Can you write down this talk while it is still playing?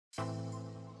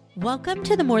Welcome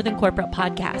to the More Than Corporate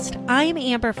podcast. I'm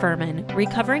Amber Furman,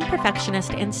 recovering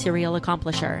perfectionist and serial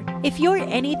accomplisher. If you're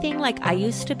anything like I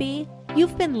used to be,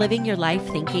 you've been living your life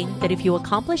thinking that if you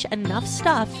accomplish enough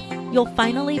stuff, you'll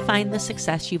finally find the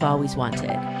success you've always wanted.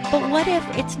 But what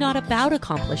if it's not about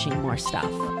accomplishing more stuff?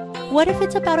 What if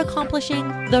it's about accomplishing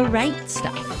the right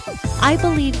stuff? I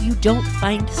believe you don't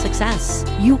find success,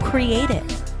 you create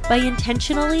it by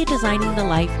intentionally designing the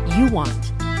life you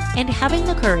want and having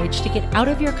the courage to get out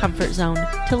of your comfort zone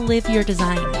to live your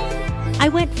design. I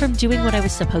went from doing what I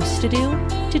was supposed to do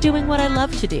to doing what I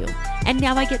love to do, and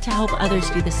now I get to help others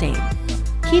do the same.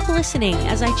 Keep listening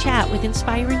as I chat with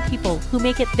inspiring people who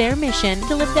make it their mission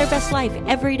to live their best life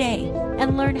every day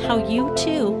and learn how you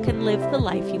too can live the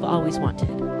life you've always wanted.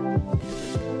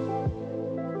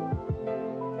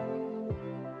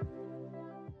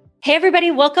 Hey everybody,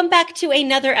 welcome back to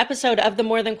another episode of the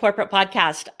More Than Corporate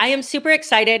podcast. I am super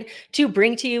excited to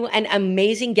bring to you an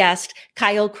amazing guest,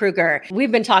 Kyle Kruger.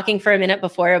 We've been talking for a minute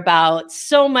before about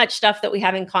so much stuff that we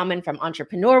have in common, from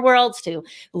entrepreneur worlds to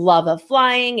love of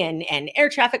flying and air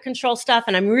traffic control stuff.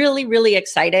 And I'm really, really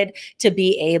excited to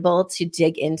be able to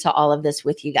dig into all of this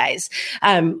with you guys.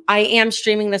 I am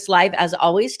streaming this live, as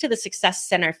always, to the Success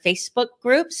Center Facebook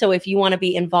group. So if you want to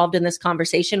be involved in this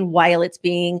conversation while it's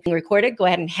being recorded, go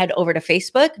ahead and head over to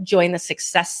Facebook, join the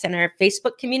Success Center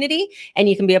Facebook community, and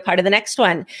you can be a part of the next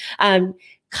one.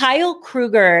 Kyle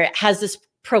Kruger has this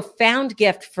profound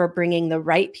gift for bringing the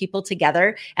right people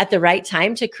together at the right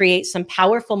time to create some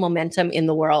powerful momentum in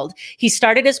the world. He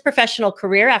started his professional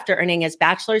career after earning his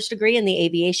bachelor's degree in the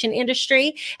aviation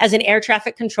industry as an air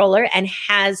traffic controller and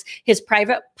has his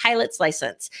private pilot's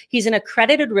license. He's an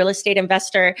accredited real estate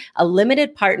investor, a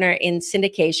limited partner in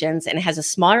syndications, and has a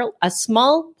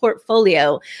small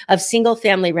portfolio of single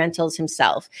family rentals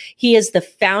himself. He is the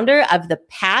founder of the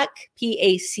PACK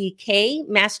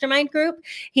Mastermind Group.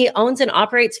 He owns and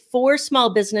operates 4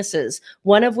 small businesses,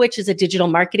 one of which is a digital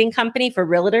marketing company for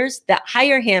realtors that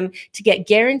hire him to get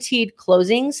guaranteed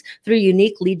closings through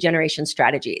unique lead generation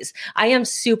strategies. I am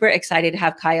super excited to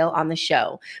have Kyle on the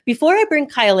show. Before I bring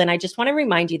Kyle in, I just want to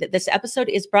remind you that this episode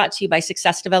is brought to you by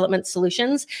Success Development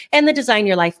Solutions and the Design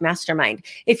Your Life Mastermind.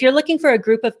 If you're looking for a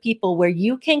group of people where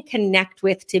you can connect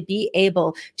with to be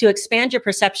able to expand your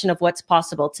perception of what's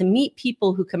possible, to meet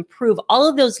people who can prove all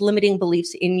of those limiting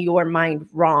beliefs in your mind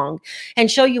wrong, and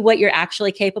show you what you're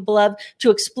actually capable of, to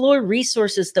explore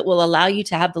resources that will allow you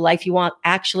to have the life you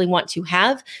actually want to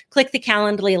have, click the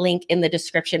Calendly link in the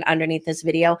description underneath this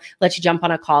video. Let's jump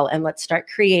on a call and let's start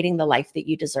creating the life that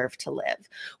you deserve to live.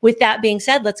 With that being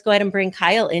said, let's go ahead and bring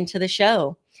Kyle into the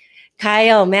show.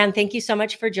 Kyle, man, thank you so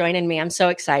much for joining me. I'm so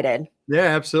excited.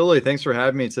 Yeah, absolutely. Thanks for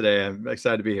having me today. I'm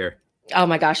excited to be here. Oh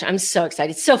my gosh, I'm so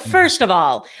excited. So first of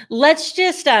all, let's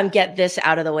just get this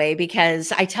out of the way,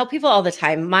 because I tell people all the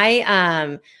time,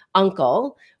 my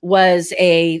uncle was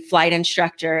a flight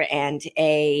instructor and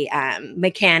a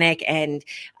mechanic. And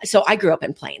so I grew up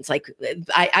in planes. Like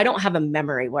I don't have a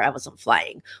memory where I wasn't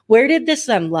flying. Where did this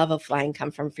love of flying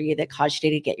come from for you that caused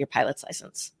you to get your pilot's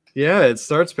license? Yeah, it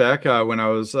starts back when I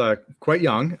was quite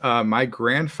young. My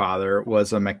grandfather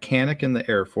was a mechanic in the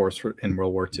Air Force in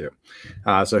World War II.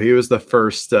 So he was the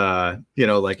first,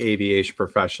 aviation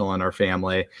professional in our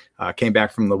family. Came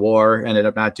back from the war, ended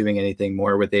up not doing anything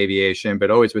more with aviation,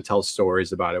 but always would tell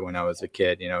stories about it when I was a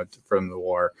kid, from the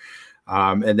war.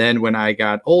 And then when I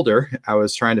got older, I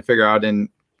was trying to figure out in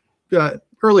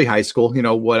early high school,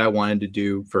 what I wanted to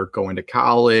do for going to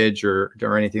college or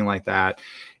anything like that.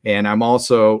 And I'm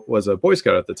also was a Boy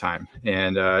Scout at the time.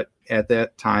 And at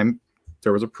that time,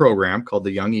 there was a program called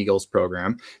the Young Eagles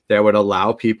program that would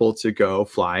allow people to go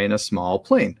fly in a small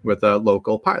plane with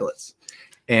local pilots.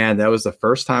 And that was the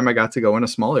first time I got to go in a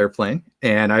small airplane.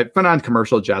 And I've been on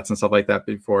commercial jets and stuff like that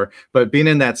before, but being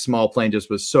in that small plane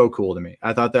just was so cool to me.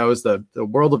 I thought that was the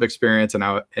world of experience. And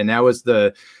that was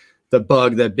the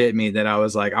bug that bit me, that I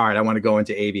was like, all right, I want to go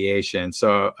into aviation.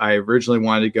 So I originally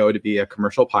wanted to go to be a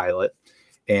commercial pilot.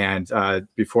 And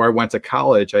before I went to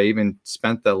college, I even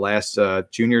spent the last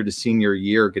junior to senior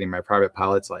year getting my private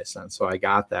pilot's license. So I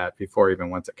got that before I even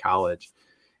went to college.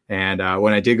 And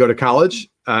when I did go to college,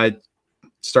 I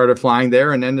started flying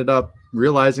there and ended up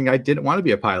realizing I didn't want to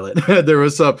be a pilot. There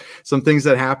was some things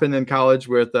that happened in college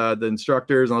with the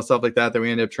instructors and all stuff like that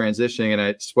we ended up transitioning.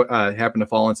 And I happened to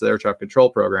fall into the air traffic control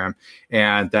program.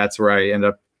 And that's where I ended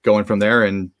up going from there,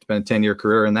 and it's been a 10-year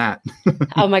career in that.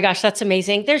 Oh my gosh, that's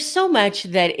amazing. There's so much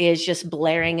that is just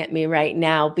blaring at me right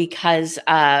now because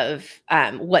of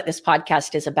what this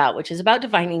podcast is about, which is about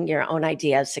defining your own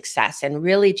idea of success and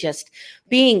really just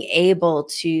being able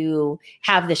to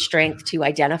have the strength to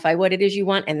identify what it is you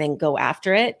want and then go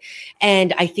after it.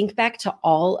 And I think back to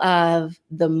all of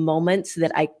the moments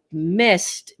that I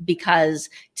missed because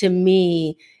to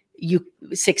me,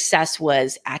 success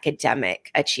was academic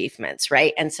achievements,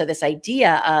 right? And so this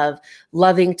idea of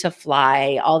loving to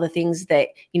fly, all the things that,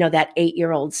 that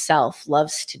 8-year-old self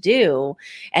loves to do.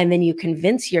 And then you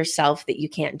convince yourself that you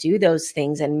can't do those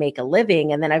things and make a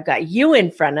living. And then I've got you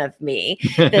in front of me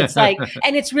that's like,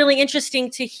 and it's really interesting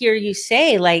to hear you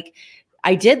say like,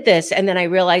 I did this and then I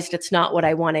realized it's not what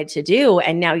I wanted to do.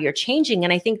 And now you're changing.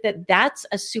 And I think that that's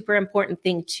a super important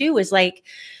thing too, is like,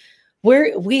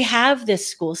 we have this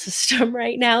school system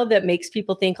right now that makes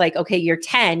people think like, okay, you're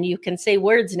 10, you can say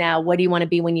words now. What do you want to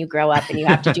be when you grow up? And you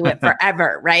have to do it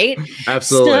forever, right?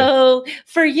 Absolutely. So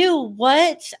for you,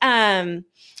 what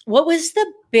was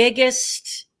the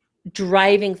biggest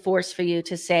driving force for you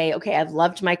to say, okay, I've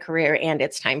loved my career and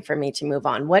it's time for me to move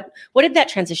on? What did that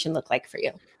transition look like for you?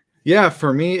 Yeah,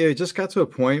 for me, it just got to a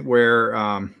point where,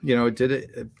 it's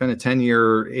been a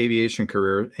 10-year aviation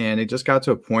career, and it just got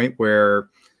to a point where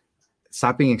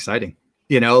stop being exciting,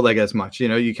 like as much,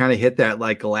 you kind of hit that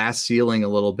like glass ceiling a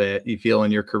little bit, you feel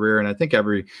in your career. And I think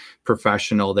every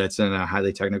professional that's in a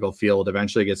highly technical field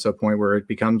eventually gets to a point where it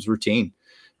becomes routine.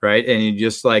 Right. And you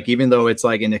just like, even though it's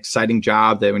like an exciting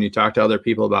job that when you talk to other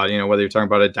people about, whether you're talking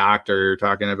about a doctor, you're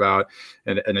talking about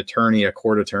an attorney, a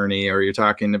court attorney, or you're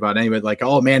talking about anybody like,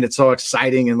 oh man, it's so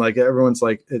exciting. And like, everyone's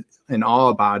like in awe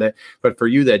about it. But for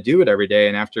you that do it every day,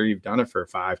 and after you've done it for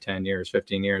 5, 10 years,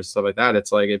 15 years, stuff like that,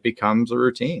 it's like, it becomes a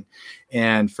routine.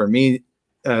 And for me,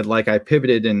 like I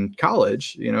pivoted in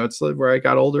college, it's like where I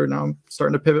got older. Now I'm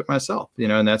starting to pivot myself,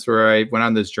 and that's where I went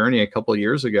on this journey a couple of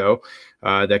years ago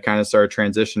that kind of started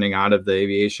transitioning out of the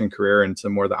aviation career into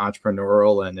more the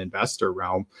entrepreneurial and investor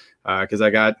realm because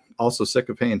I got also sick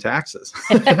of paying taxes.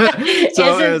 Isn't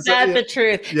that the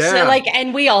truth? Yeah. So like,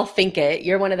 and we all think it,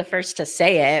 you're one of the first to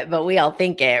say it, but we all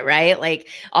think it, right? Like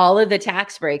all of the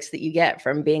tax breaks that you get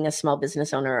from being a small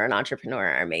business owner or an entrepreneur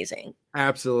are amazing.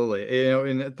 Absolutely.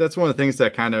 And that's one of the things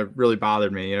that kind of really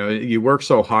bothered me. You work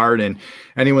so hard, and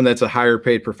anyone that's a higher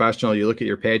paid professional, you look at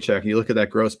your paycheck, you look at that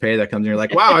gross pay that comes in, you're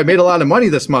like, wow, I made a lot of money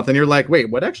this month. And you're like, wait,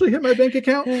 what actually hit my bank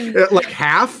account? Like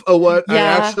half of what I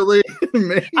actually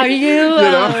made. Are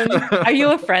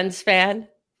you a Friends fan?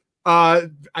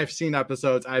 I've seen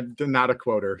episodes. I'm not a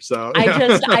quoter. So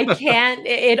I can't,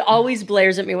 it always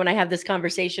blares at me when I have this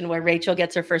conversation where Rachel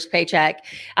gets her first paycheck.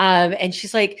 And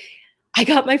she's like, I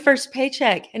got my first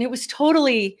paycheck and it was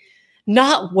totally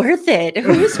not worth it.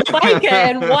 Who's FICA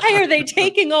and why are they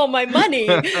taking all my money?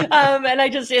 And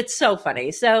it's so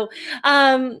funny. So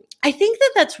I think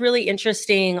that that's really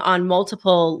interesting on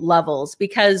multiple levels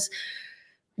because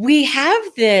we have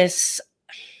this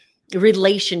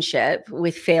relationship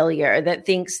with failure that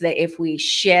thinks that if we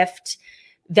shift,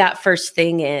 that first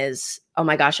thing is, oh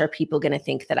my gosh, are people going to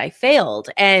think that I failed?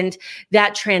 And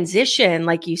that transition,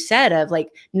 like you said, of like,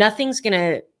 nothing's going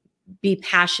to be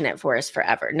passionate for us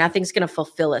forever. Nothing's going to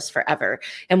fulfill us forever.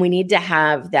 And we need to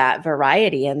have that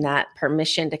variety and that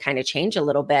permission to kind of change a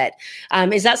little bit.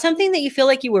 Is that something that you feel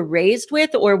like you were raised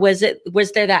with, or was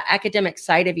there that academic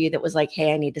side of you that was like,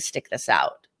 hey, I need to stick this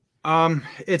out?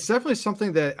 It's definitely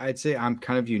something that I'd say I'm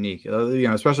kind of unique,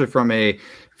 especially from a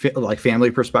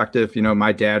family perspective.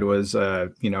 My dad was,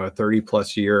 a 30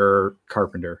 plus year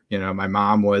carpenter. My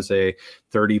mom was a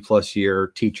 30 plus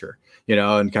year teacher,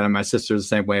 and kind of my sister's the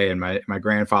same way. And my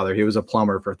grandfather, he was a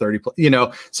plumber for 30 plus,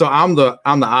 so I'm the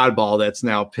oddball that's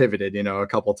now pivoted, a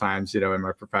couple times, in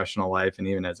my professional life and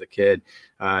even as a kid.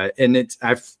 And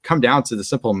I've come down to the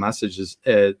simple messages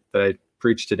that I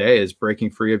preach today is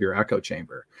breaking free of your echo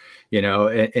chamber,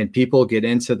 and people get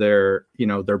into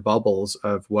their bubbles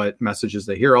of what messages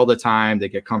they hear all the time. They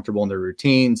get comfortable in their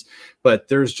routines, but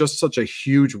there's just such a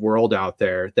huge world out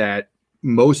there that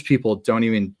most people don't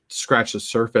even scratch the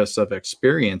surface of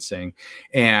experiencing.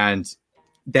 And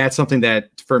that's something that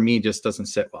for me just doesn't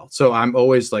sit well. So I'm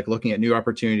always like looking at new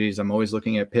opportunities. I'm always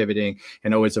looking at pivoting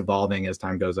and always evolving as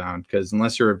time goes on. Because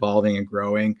unless you're evolving and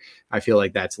growing, I feel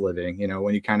like that's living.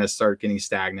 When you kind of start getting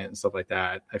stagnant and stuff like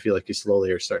that, I feel like you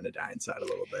slowly are starting to die inside a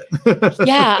little bit.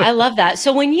 Yeah, I love that.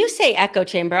 So when you say echo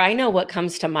chamber, I know what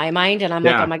comes to my mind, and I'm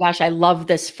like, oh my gosh, I love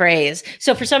this phrase.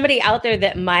 So for somebody out there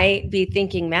that might be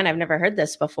thinking, man, I've never heard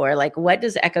this before. Like, what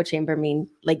does echo chamber mean?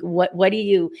 Like,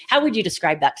 how would you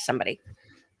describe that to somebody?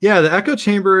 Yeah, the echo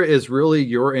chamber is really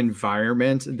your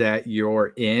environment that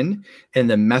you're in and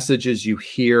the messages you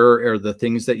hear or the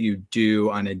things that you do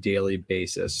on a daily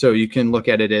basis. So you can look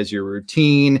at it as your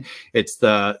routine. It's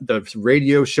the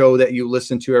radio show that you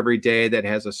listen to every day that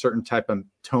has a certain type of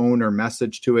tone or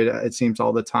message to it, it seems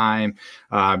all the time.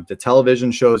 The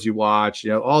television shows you watch,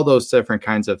 all those different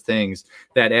kinds of things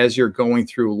that as you're going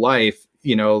through life,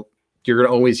 you're going to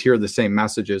always hear the same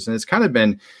messages. And it's kind of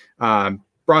been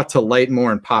brought to light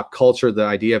more in pop culture, the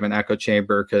idea of an echo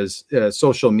chamber, because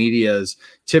social medias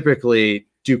typically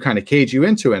do kind of cage you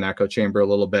into an echo chamber a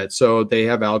little bit. So they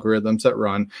have algorithms that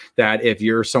run that if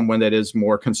you're someone that is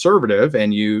more conservative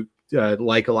and you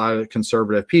like a lot of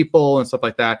conservative people and stuff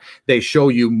like that, they show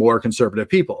you more conservative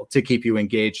people to keep you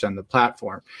engaged on the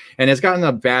platform. And it's gotten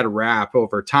a bad rap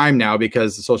over time now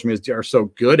because the social media are so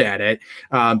good at it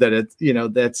that it's,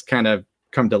 that's kind of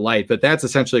come to light. But that's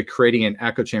essentially creating an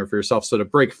echo chamber for yourself. So to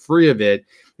break free of it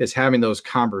is having those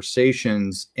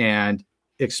conversations and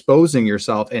exposing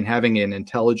yourself and having an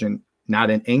intelligent, not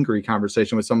an angry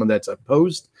conversation with someone that's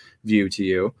opposed view to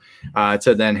you,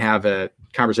 to then have a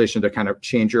conversation to kind of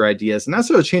change your ideas. And not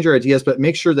so to change your ideas, but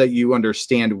make sure that you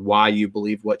understand why you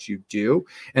believe what you do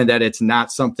and that it's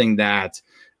not something that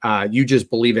you just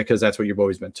believe it because that's what you've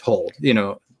always been told,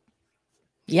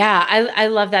 Yeah, I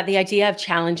love that. The idea of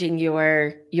challenging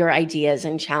your ideas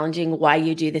and challenging why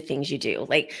you do the things you do.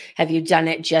 Like, have you done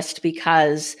it just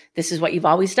because this is what you've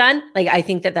always done? Like, I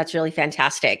think that that's really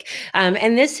fantastic.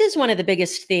 And this is one of the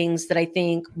biggest things that I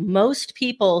think most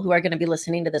people who are going to be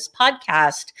listening to this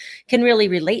podcast can really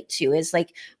relate to is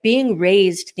like being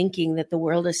raised thinking that the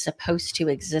world is supposed to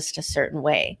exist a certain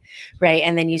way, right?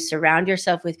 And then you surround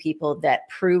yourself with people that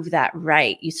prove that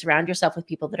right. You surround yourself with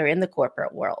people that are in the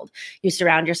corporate world. You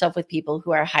surround yourself with people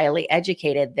who are highly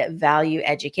educated, that value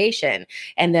education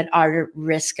and that are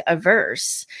risk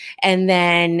averse. And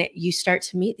then you start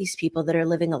to meet these people that are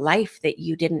living a life that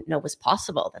you didn't know was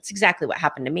possible. That's exactly what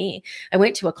happened to me. I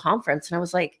went to a conference and I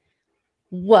was like,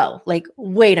 whoa, like,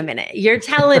 wait a minute. You're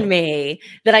telling me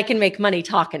that I can make money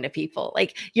talking to people.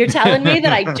 Like, you're telling me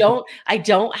that I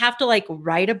don't have to like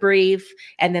write a brief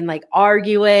and then like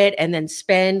argue it and then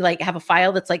have a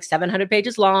file that's like 700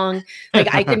 pages long.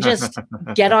 Like, I can just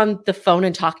get on the phone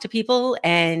and talk to people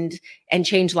and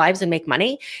change lives and make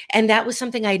money. And that was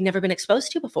something I had never been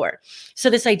exposed to before. So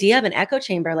this idea of an echo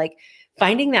chamber, like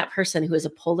finding that person who is a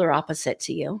polar opposite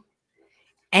to you,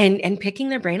 and picking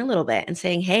their brain a little bit and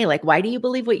saying, hey, like, why do you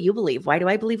believe what you believe? Why do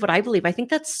I believe what I believe? I think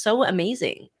that's so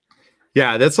amazing.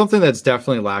 Yeah, that's something that's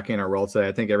definitely lacking in our world today.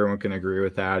 I think everyone can agree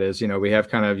with that is, we have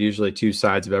kind of usually two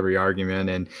sides of every argument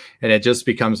and it just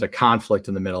becomes a conflict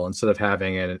in the middle instead of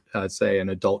having an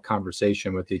adult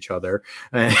conversation with each other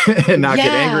and not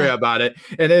get angry about it.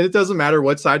 And it doesn't matter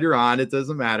what side you're on. It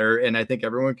doesn't matter. And I think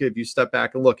everyone could, if you step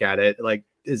back and look at it, like,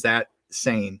 is that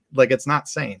sane? Like, it's not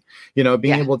sane,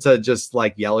 being able to just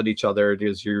like yell at each other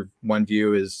because your one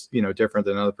view is, different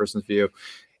than another person's view.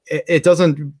 It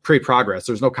doesn't create progress.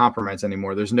 There's no compromise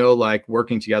anymore. There's no like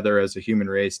working together as a human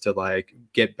race to like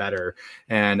get better.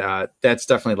 And that's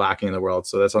definitely lacking in the world.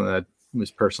 So that's something that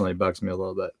personally bugs me a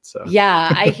little bit. So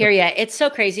yeah, I hear you. It's so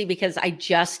crazy because I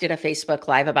just did a Facebook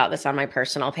Live about this on my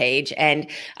personal page. And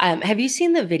have you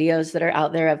seen the videos that are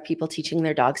out there of people teaching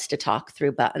their dogs to talk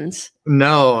through buttons?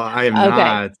 No, I am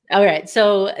not. All right.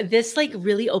 So this like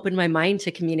really opened my mind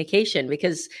to communication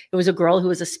because it was a girl who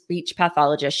was a speech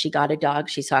pathologist. She got a dog.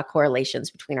 She saw correlations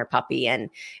between her puppy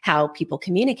and how people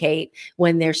communicate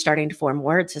when they're starting to form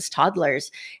words as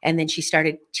toddlers. And then she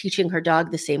started teaching her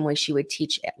dog the same way she would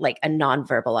teach like a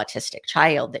nonverbal autistic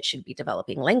child that should be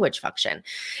developing language function.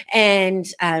 And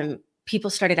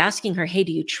people started asking her, hey,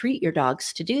 do you treat your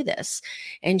dogs to do this?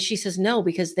 And she says, no,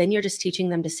 because then you're just teaching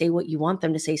them to say what you want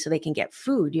them to say so they can get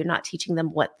food. You're not teaching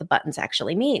them what the buttons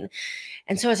actually mean.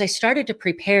 And so as I started to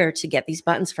prepare to get these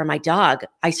buttons for my dog,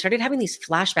 I started having these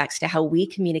flashbacks to how we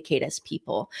communicate as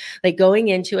people, like going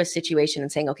into a situation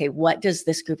and saying, okay, what does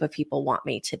this group of people want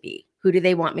me to be? Who do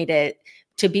they want me to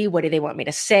be? What do they want me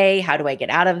to say? How do I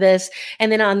get out of this?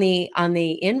 And then on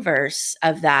the inverse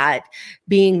of that,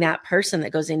 being that person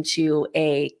that goes into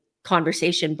a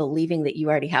conversation, believing that you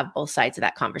already have both sides of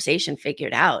that conversation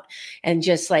figured out, and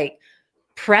just like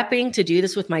prepping to do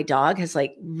this with my dog has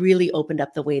like really opened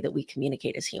up the way that we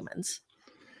communicate as humans.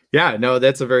 Yeah, no,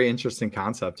 that's a very interesting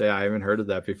concept. Yeah, I haven't heard of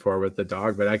that before with the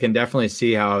dog, but I can definitely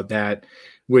see how that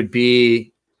would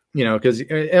be, because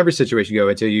every situation you go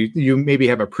into, you maybe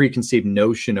have a preconceived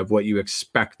notion of what you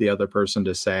expect the other person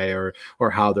to say or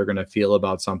how they're going to feel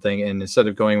about something. And instead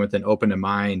of going with an open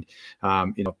mind,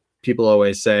 people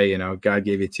always say, God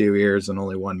gave you two ears and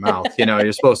only one mouth.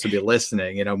 You're supposed to be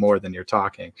listening, more than you're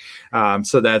talking.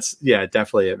 So that's,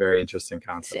 definitely a very interesting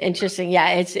concept. It's interesting. Yeah,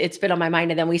 it's been on my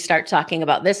mind. And then we start talking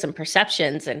about this and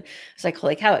perceptions. And it's like,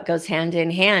 holy cow, it goes hand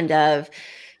in hand of,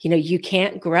 you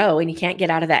can't grow and you can't get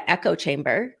out of that echo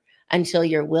chamber until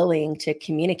you're willing to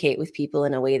communicate with people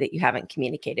in a way that you haven't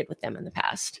communicated with them in the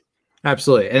past.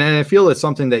 Absolutely. And I feel it's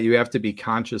something that you have to be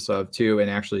conscious of too, and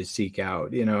actually seek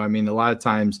out. A lot of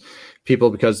times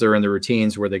people, because they're in the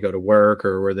routines where they go to work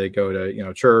or where they go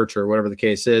to, church or whatever the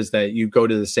case is, that you go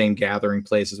to the same gathering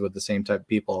places with the same type of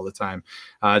people all the time,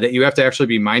 that you have to actually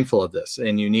be mindful of this,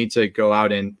 and you need to go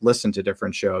out and listen to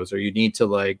different shows, or you need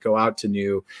to go out to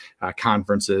new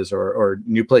conferences or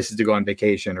new places to go on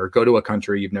vacation, or go to a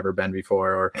country you've never been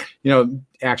before, or,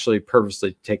 actually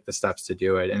purposely take the steps to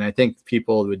do it. And I think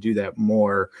people would do that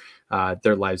more,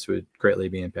 their lives would greatly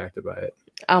be impacted by it.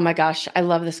 Oh my gosh, I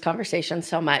love this conversation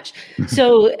so much.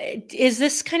 So is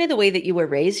this kind of the way that you were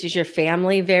raised? Is your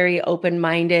family very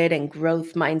open-minded and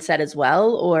growth mindset as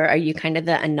well? Or are you kind of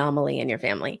the anomaly in your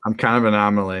family? I'm kind of an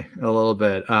anomaly a little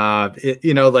bit.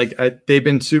 They've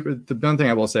been super, the one thing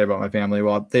I will say about my family,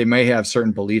 while they may have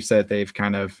certain beliefs that they've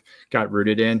kind of got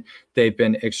rooted in, they've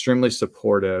been extremely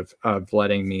supportive of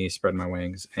letting me spread my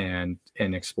wings and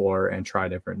explore and try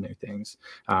different new things,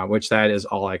 which that is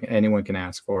all anyone can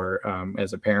ask for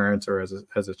as a parent or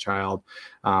as a child,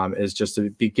 is just to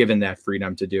be given that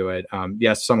freedom to do it.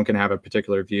 Yes, someone can have a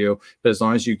particular view, but as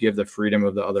long as you give the freedom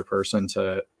of the other person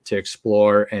to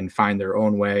explore and find their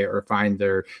own way, or find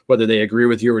whether they agree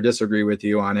with you or disagree with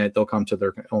you on it, they'll come to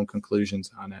their own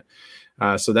conclusions on it.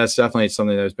 So that's definitely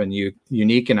something that's been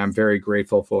unique, and I'm very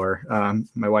grateful for.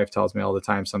 My wife tells me all the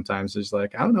time, sometimes it's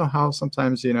like, I don't know how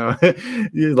sometimes,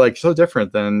 you're like so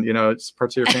different than, it's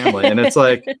parts of your family. And it's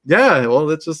like, yeah, well,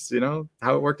 it's just,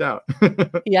 how it worked out.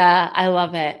 Yeah, I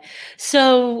love it.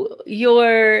 So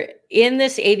you're in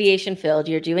this aviation field,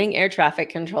 you're doing air traffic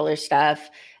controller stuff.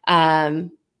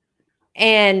 And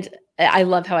I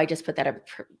love how I just put that up.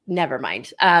 Never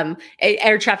mind.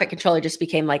 Air traffic controller just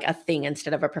became like a thing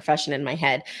instead of a profession in my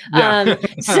head. Yeah.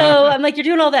 So I'm like, you're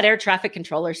doing all that air traffic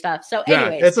controller stuff. So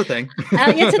anyways, it's a thing.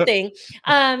 It's a thing.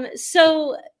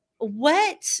 So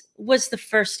what was the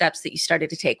first steps that you started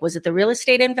to take? Was it the real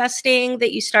estate investing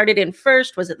that you started in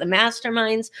first? Was it the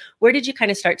masterminds? Where did you kind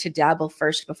of start to dabble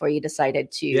first before you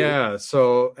decided to? Yeah.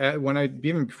 So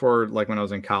even before, when I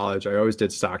was in college, I always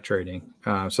did stock trading.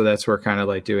 So that's where kind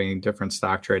of doing different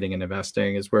stock trading and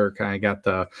investing is where kind of got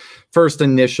the first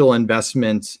initial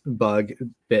investment bug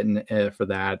bitten for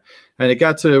that. And it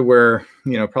got to where,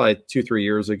 probably 2-3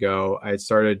 years ago, I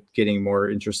started getting more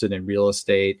interested in real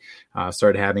estate,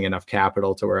 started having enough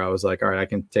capital to where I was like, all right, I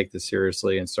can take this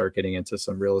seriously and start getting into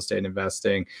some real estate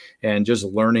investing and just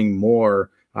learning more,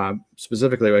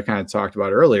 specifically what I kind of talked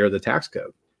about earlier, the tax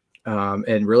code.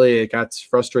 And really it got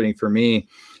frustrating for me.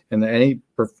 And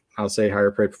I'll say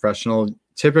higher paid professional,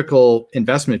 typical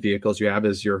investment vehicles you have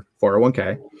is your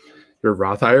 401k, your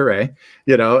Roth IRA,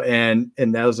 and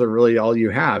those are really all you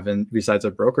have. And besides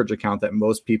a brokerage account that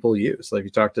most people use, like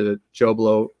you talk to Joe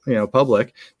Blow,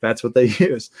 public, that's what they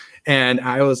use. And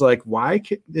I was like, why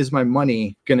is my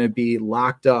money going to be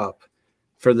locked up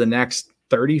for the next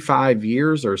 35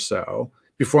 years or so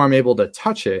before I'm able to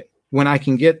touch it, when I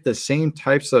can get the same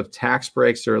types of tax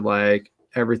breaks or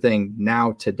everything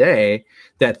now today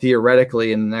that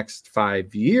theoretically in the next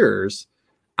 5 years,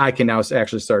 I can now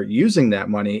actually start using that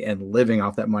money and living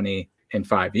off that money in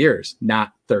 5 years,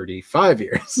 not 35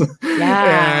 years.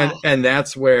 Yeah. and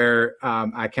that's where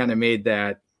I kind of made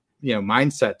that,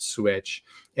 mindset switch,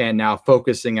 and now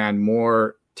focusing on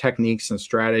more techniques and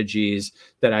strategies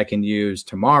that I can use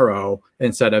tomorrow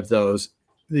instead of the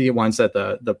ones that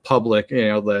the public,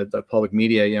 the public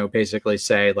media, basically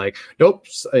say nope,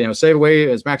 save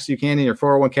away as much as you can in your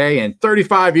 401k and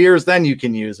 35 years, then you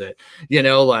can use it,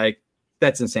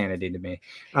 that's insanity to me.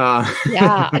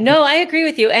 Yeah, no, I agree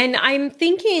with you. And I'm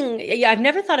thinking, I've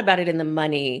never thought about it in the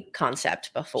money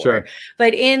concept before, Sure.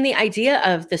 But in the idea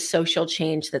of the social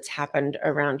change that's happened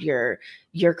around your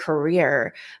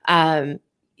career,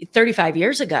 35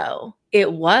 years ago,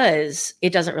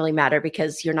 it doesn't really matter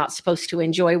because you're not supposed to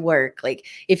enjoy work.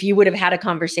 If you would have had a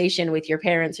conversation with your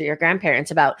parents or your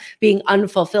grandparents about being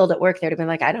unfulfilled at work, they'd have been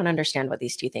like, I don't understand what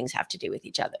these two things have to do with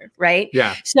each other. Right.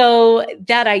 Yeah. So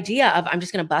that idea of I'm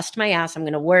just going to bust my ass, I'm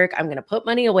going to work, I'm going to put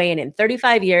money away, and in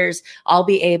 35 years, I'll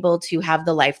be able to have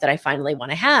the life that I finally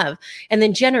want to have. And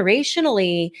then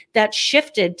generationally, that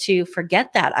shifted to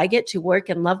forget that. I get to work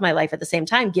and love my life at the same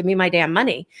time. Give me my damn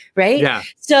money. Right. Yeah.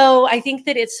 So I think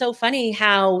that it's so funny funny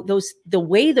how the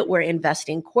way that we're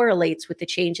investing correlates with the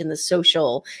change in the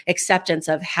social acceptance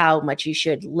of how much you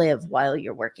should live while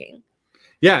you're working.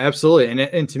 Yeah, absolutely.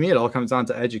 And to me, it all comes down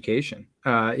to education.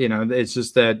 It's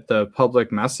just that the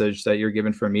public message that you're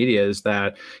given from media is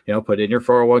that, put in your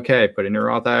 401k, put in your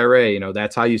Roth IRA,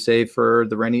 that's how you save for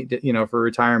the for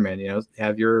retirement,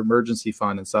 have your emergency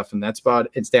fund and stuff. And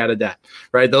it's data debt,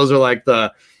 right? Those are like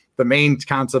the main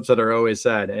concepts that are always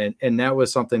said. And that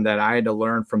was something that I had to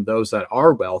learn from those that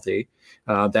are wealthy,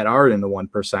 that are in the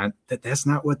 1%, that's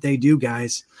not what they do,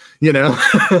 guys,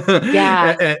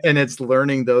 Yeah. and it's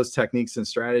learning those techniques and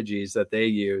strategies that they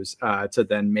use to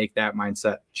then make that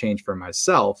mindset change for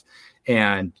myself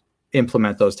and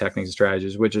implement those techniques and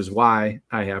strategies, which is why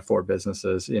I have 4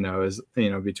 businesses,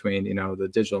 between, the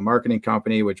digital marketing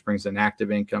company, which brings in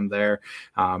active income there.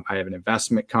 I have an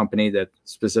investment company that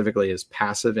specifically is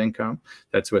passive income.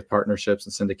 That's with partnerships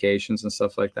and syndications and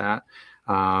stuff like that.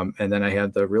 And then I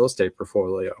had the real estate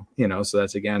portfolio, so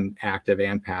that's again, active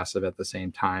and passive at the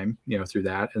same time, through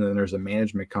that. And then there's a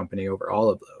management company over all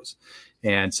of those.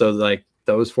 And so like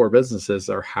those 4 businesses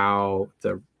are how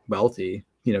the wealthy,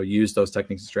 use those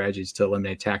techniques and strategies to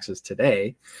eliminate taxes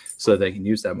today so they can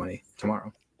use that money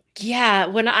tomorrow. Yeah.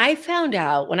 When I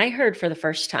heard for the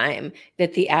first time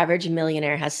that the average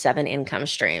millionaire has 7 income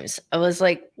streams, I was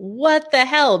like, what the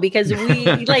hell? Because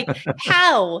we like,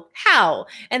 how?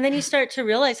 And then you start to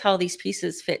realize how these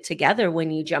pieces fit together when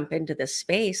you jump into this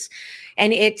space.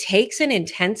 And it takes an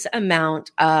intense amount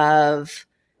of,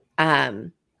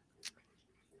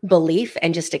 belief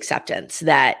and just acceptance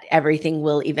that everything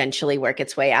will eventually work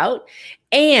its way out.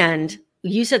 And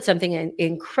you said something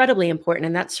incredibly important,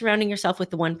 and that's surrounding yourself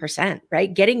with the 1%,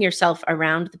 right? Getting yourself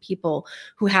around the people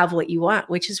who have what you want,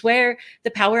 which is where the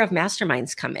power of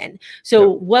masterminds come in. So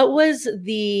what was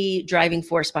the driving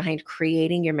force behind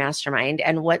creating your mastermind,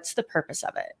 and what's the purpose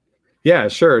of it? Yeah,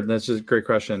 sure. That's just a great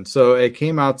question. So it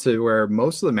came out to where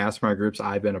most of the mastermind groups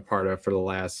I've been a part of for the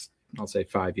last, I'll say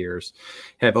 5 years,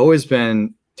 have always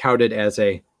been touted as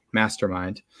a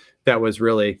mastermind that was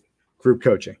really group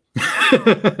coaching.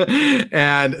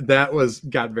 And that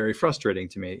got very frustrating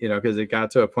to me, because it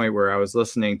got to a point where I was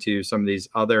listening to some of these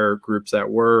other groups that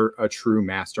were a true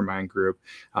mastermind group,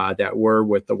 that were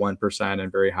with the 1%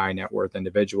 and very high net worth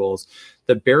individuals.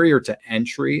 The barrier to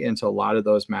entry into a lot of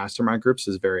those mastermind groups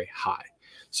is very high.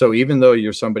 So even though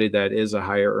you're somebody that is a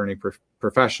higher earning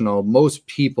professional, most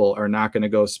people are not going to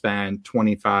go spend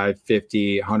 $25,000,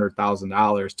 $50,000,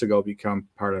 $100,000 to go become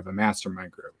part of a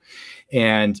mastermind group.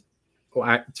 And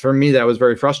for me, that was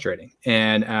very frustrating.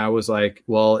 And I was like,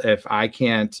 well, if I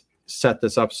can't set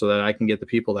this up so that I can get the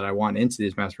people that I want into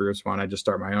these mastermind groups, why don't I just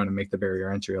start my own and make the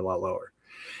barrier entry a lot lower?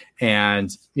 And,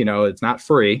 it's not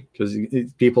free, because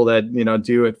people that,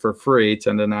 do it for free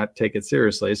tend to not take it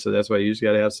seriously. So that's why you usually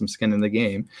got to have some skin in the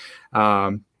game.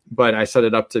 But I set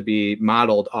it up to be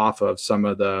modeled off of some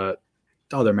of the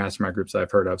other mastermind groups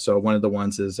I've heard of. So one of the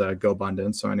ones is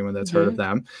GoBundance. So anyone that's heard of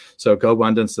them. So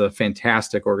GoBundance is a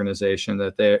fantastic organization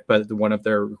but one of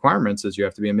their requirements is you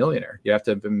have to be a millionaire. You have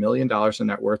to have $1 million in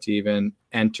net worth to even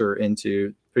enter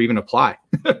into or even apply.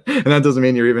 And that doesn't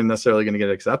mean you're even necessarily going to get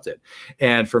accepted.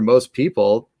 And for most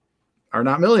people are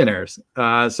not millionaires.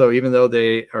 So even though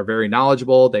they are very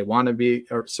knowledgeable, they want to be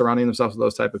surrounding themselves with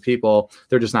those type of people,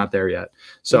 they're just not there yet.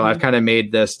 So I've kind of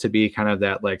made this to be kind of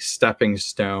that like stepping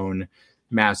stone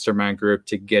mastermind group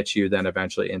to get you then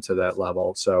eventually into that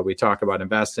level. So we talk about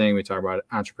investing, we talk about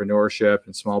entrepreneurship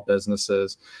and small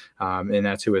businesses, and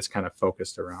that's who it's kind of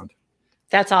focused around.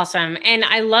 That's awesome. And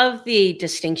I love the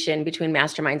distinction between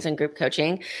masterminds and group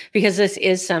coaching, because this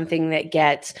is something that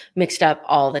gets mixed up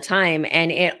all the time.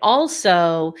 And it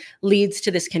also leads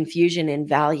to this confusion in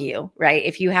value, right?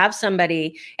 If you have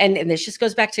somebody, and this just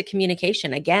goes back to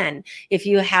communication again, if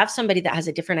you have somebody that has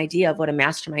a different idea of what a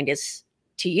mastermind is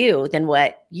to you than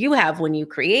what you have when you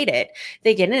create it,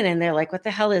 they get in and they're like, what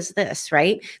the hell is this,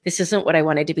 right? This isn't what I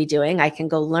wanted to be doing. I can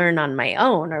go learn on my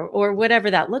own, or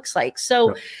whatever that looks like.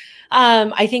 So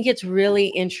I think it's really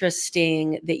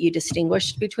interesting that you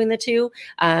distinguished between the two.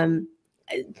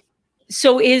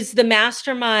 So is the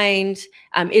mastermind,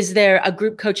 is there a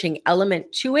group coaching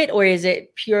element to it, or is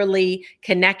it purely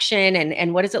connection?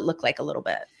 And what does it look like a little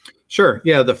bit? Sure.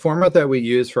 Yeah. The format that we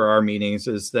use for our meetings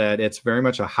is that it's very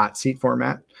much a hot seat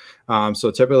format.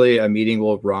 So typically a meeting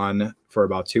will run for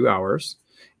about 2 hours.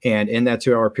 And in that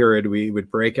 2 hour period, we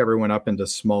would break everyone up into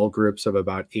small groups of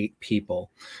about 8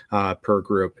 people per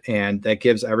group. And that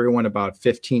gives everyone about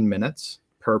 15 minutes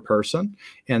per person.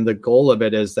 And the goal of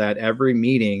it is that every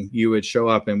meeting you would show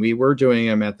up, and we were doing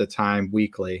them at the time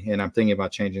weekly. And I'm thinking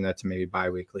about changing that to maybe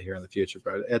bi-weekly here in the future.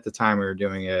 But at the time we were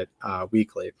doing it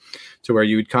weekly, to where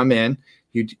you would come in,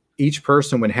 each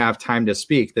person would have time to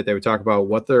speak, that they would talk about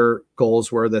what their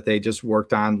goals were that they just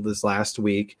worked on this last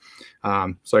week.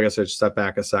 So I guess I should step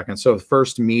back a second. So the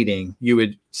first meeting, you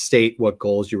would state what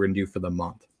goals you were going to do for the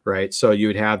month, right? So you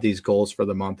would have these goals for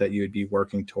the month that you would be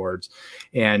working towards.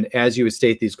 And as you would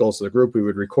state these goals to the group, we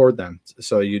would record them.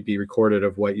 So you'd be recorded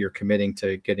of what you're committing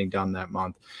to getting done that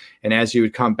month. And as you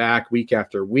would come back week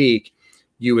after week,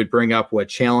 you would bring up what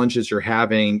challenges you're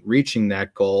having reaching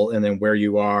that goal, and then where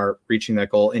you are reaching that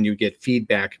goal, and you get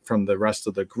feedback from the rest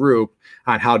of the group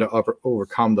on how to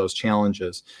overcome those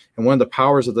challenges. And one of the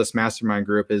powers of this mastermind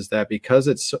group is that because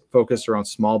it's focused around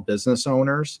small business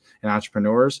owners and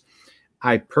entrepreneurs,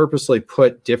 I purposely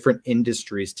put different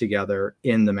industries together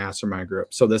in the mastermind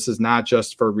group. So this is not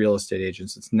just for real estate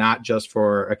agents. It's not just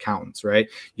for accountants, right?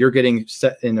 You're getting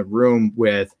set in a room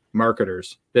with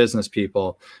marketers, business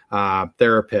people,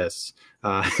 therapists,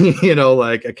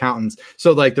 like accountants.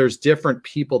 So like there's different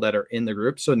people that are in the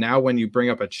group. So now when you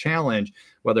bring up a challenge,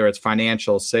 whether it's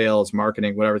financial, sales,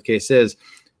 marketing, whatever the case is,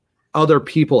 other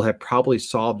people have probably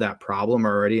solved that problem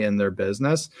already in their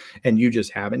business, and you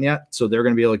just haven't yet. So they're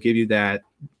going to be able to give you that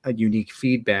unique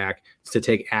feedback to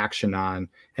take action on.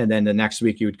 And then the next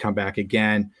week you would come back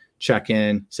again, check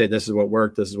in, say, this is what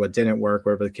worked, this is what didn't work,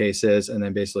 whatever the case is, and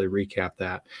then basically recap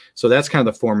that. So that's kind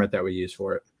of the format that we use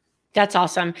for it. That's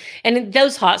awesome. And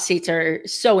those hot seats are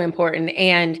so important.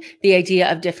 And the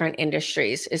idea of different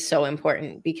industries is so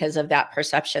important because of that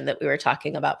perception that we were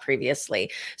talking about previously.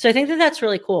 So I think that that's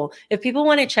really cool. If people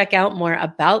want to check out more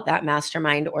about that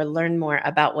mastermind or learn more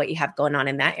about what you have going on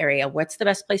in that area, what's the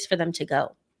best place for them to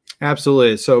go?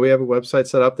 Absolutely. So we have a website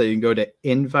set up that you can go to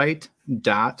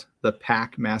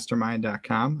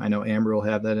invite.thepacmastermind.com. I know Amber will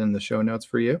have that in the show notes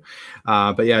for you.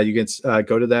 But yeah, you can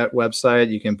go to that website.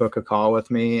 You can book a call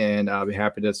with me, and I'll be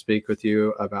happy to speak with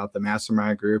you about the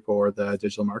mastermind group or the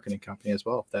digital marketing company as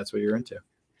well, if that's what you're into.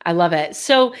 I love it.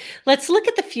 So let's look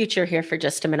at the future here for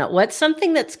just a minute. What's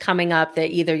something that's coming up that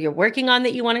either you're working on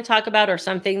that you want to talk about, or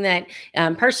something that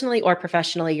personally or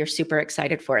professionally you're super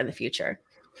excited for in the future?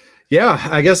 Yeah,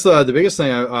 I guess the biggest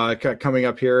thing coming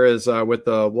up here is with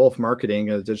the Wolf Marketing,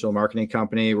 a digital marketing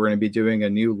company. We're going to be doing a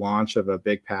new launch of a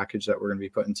big package that we're going to be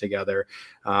putting together,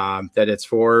 that it's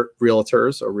for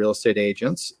realtors or real estate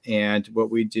agents. And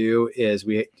what we do is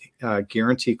we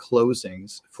guarantee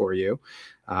closings for you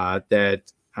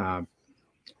that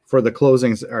for the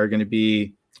closings are going to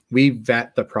be, we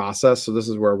vet the process. So this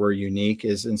is where we're unique,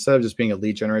 is instead of just being a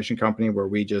lead generation company where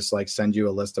we just like send you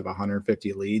a list of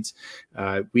 150 leads,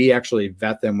 we actually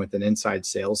vet them with an inside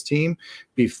sales team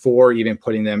before even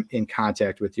putting them in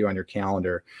contact with you on your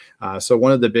calendar. So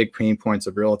one of the big pain points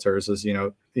of realtors is,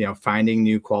 finding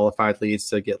new qualified leads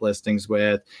to get listings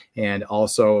with, and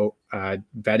also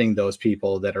vetting those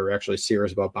people that are actually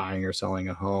serious about buying or selling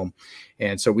a home.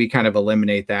 And so we kind of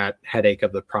eliminate that headache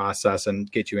of the process and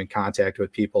get you in contact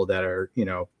with people that are,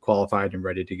 qualified and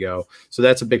ready to go. So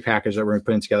that's a big package that we're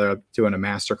putting together. I'm doing a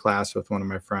masterclass with one of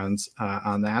my friends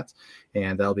on that,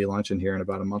 and that'll be launching here in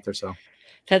about a month or so.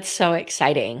 That's so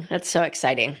exciting. That's so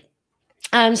exciting.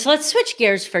 So let's switch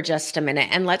gears for just a minute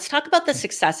and let's talk about the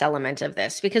success element of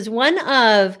this, because one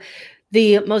of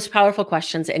the most powerful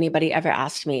questions anybody ever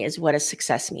asked me is, what does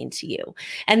success mean to you?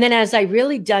 And then as I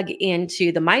really dug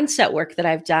into the mindset work that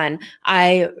I've done,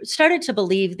 I started to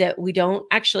believe that we don't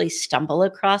actually stumble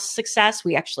across success.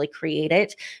 We actually create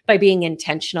it by being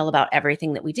intentional about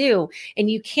everything that we do. And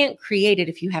you can't create it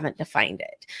if you haven't defined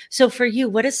it. So for you,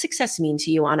 what does success mean to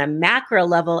you on a macro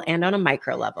level and on a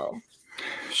micro level?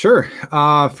 Sure.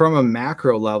 From a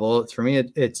macro level, for me,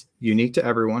 it's unique to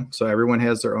everyone. So everyone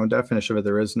has their own definition of it.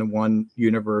 There isn't one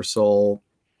universal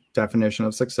definition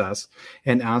of success.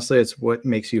 And honestly, it's what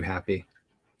makes you happy.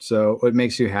 So what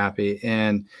makes you happy.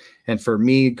 And for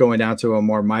me, going down to a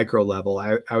more micro level,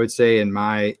 I would say in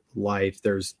my life,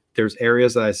 there's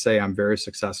areas that I say I'm very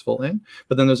successful in,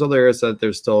 but then there's other areas that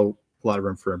there's still a lot of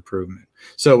room for improvement.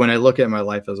 So when I look at my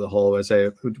life as a whole,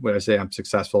 would I say I'm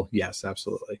successful? Yes,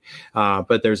 absolutely.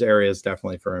 But there's areas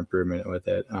definitely for improvement with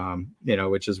it,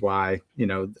 which is why,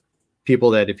 people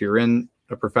that if you're in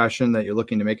a profession that you're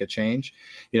looking to make a change,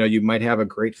 you might have a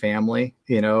great family,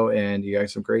 and you got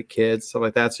some great kids, stuff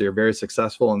like that. So you're very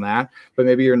successful in that, but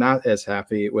maybe you're not as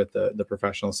happy with the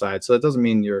professional side. So it doesn't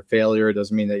mean you're a failure. It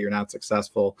doesn't mean that you're not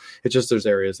successful. It's just there's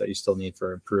areas that you still need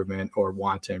for improvement or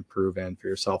want to improve in for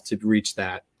yourself to reach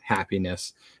that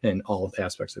happiness in all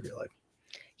aspects of your life.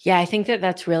 Yeah, I think that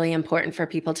that's really important for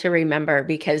people to remember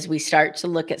because we start to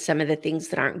look at some of the things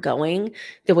that aren't going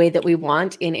the way that we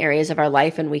want in areas of our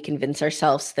life, and we convince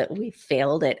ourselves that we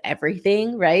failed at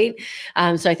everything, right?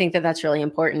 So I think that that's really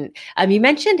important. You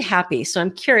mentioned happy. So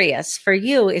I'm curious for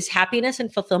you, is happiness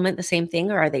and fulfillment the same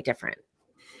thing or are they different?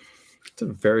 It's a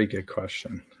very good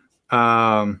question.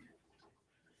 I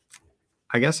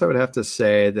guess I would have to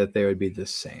say that they would be the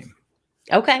same.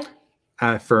 Okay.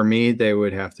 For me, they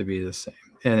would have to be the same.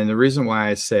 And the reason why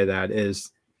I say that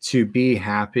is to be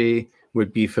happy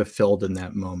would be fulfilled in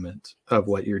that moment of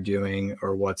what you're doing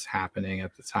or what's happening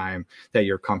at the time that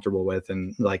you're comfortable with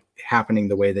and like happening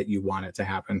the way that you want it to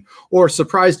happen or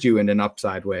surprised you in an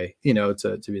upside way,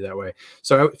 to be that way.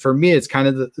 So for me, it's kind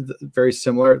of the very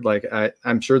similar. Like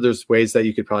I'm sure there's ways that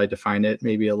you could probably define it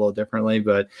maybe a little differently,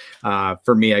 but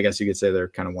for me, I guess you could say they're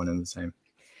kind of one and the same.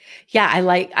 Yeah,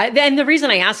 and the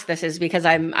reason I ask this is because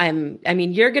I mean,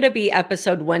 you're going to be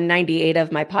episode 198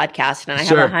 of my podcast, and I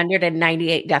have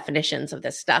 198 definitions of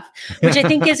this stuff, which I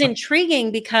think is intriguing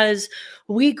because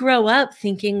we grow up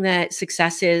thinking that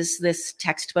success is this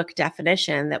textbook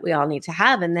definition that we all need to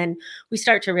have. And then we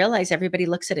start to realize everybody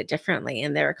looks at it differently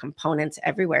and there are components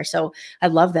everywhere. So I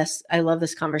love this. I love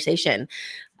this conversation.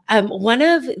 One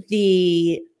of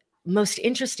the most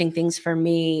interesting things for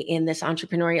me in this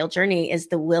entrepreneurial journey is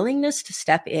the willingness to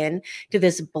step in to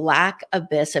this black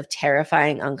abyss of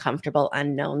terrifying, uncomfortable,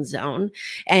 unknown zone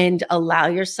and allow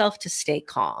yourself to stay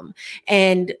calm.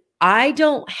 And I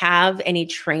don't have any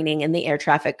training in the air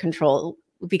traffic control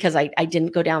because I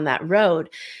didn't go down that road.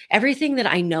 Everything that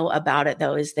I know about it,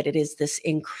 though, is that it is this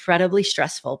incredibly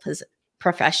stressful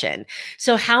profession.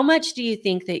 So how much do you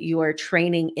think that your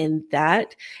training in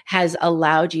that has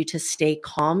allowed you to stay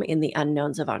calm in the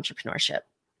unknowns of entrepreneurship?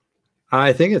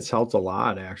 I think it's helped a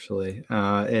lot, actually.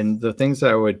 And the things that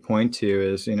I would point to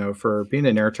is, for being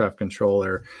an air traffic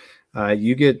controller,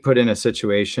 you get put in a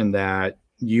situation that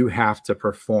you have to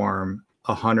perform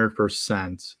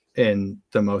 100% in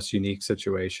the most unique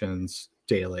situations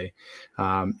daily.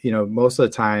 Most of the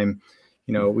time,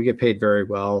 we get paid very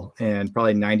well, and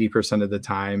probably 90% of the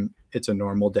time it's a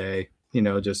normal day,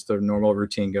 just the normal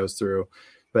routine goes through.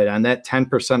 But on that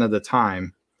 10% of the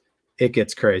time, it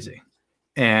gets crazy.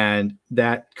 And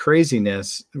that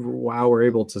craziness, while we're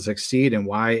able to succeed and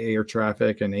why air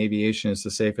traffic and aviation is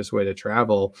the safest way to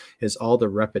travel, is all the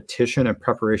repetition and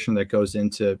preparation that goes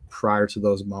into prior to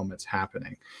those moments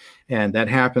happening. And that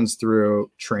happens through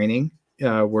training,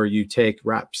 where you take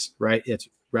reps, right? It's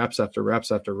reps after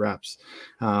reps after reps.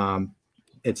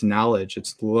 It's knowledge.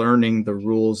 It's learning the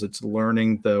rules. It's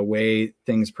learning the way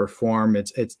things perform.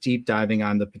 It's deep diving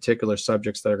on the particular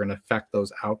subjects that are going to affect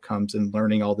those outcomes and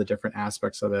learning all the different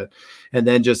aspects of it. And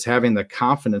then just having the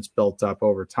confidence built up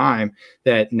over time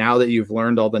that now that you've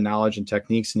learned all the knowledge and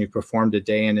techniques and you've performed it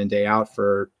day in and day out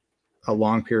for a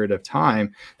long period of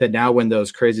time, that now when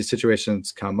those crazy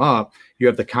situations come up, you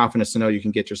have the confidence to know you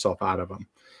can get yourself out of them.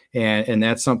 And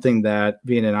that's something that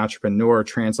being an entrepreneur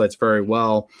translates very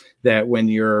well, that when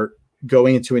you're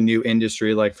going into a new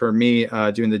industry, like for me,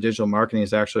 doing the digital marketing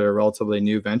is actually a relatively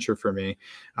new venture for me.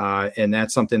 And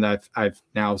that's something that I've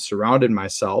now surrounded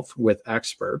myself with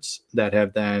experts that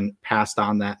have then passed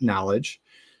on that knowledge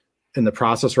in the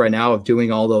process right now of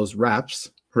doing all those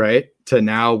reps, right? To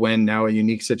now a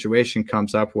unique situation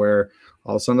comes up where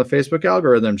all of a sudden the Facebook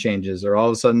algorithm changes, or all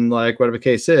of a sudden, like whatever the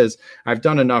case is, I've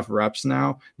done enough reps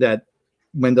now that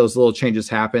when those little changes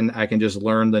happen, I can just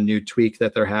learn the new tweak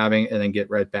that they're having and then get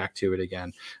right back to it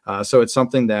again. So it's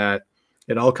something that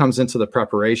it all comes into the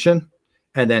preparation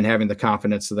and then having the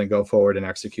confidence to then go forward and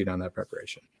execute on that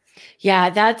preparation.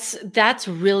 Yeah, that's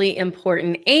really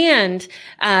important. And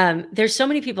there's so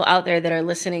many people out there that are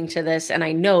listening to this, and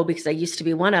I know because I used to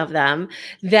be one of them,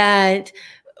 that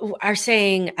are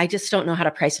saying, I just don't know how to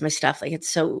price my stuff. Like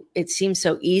it seems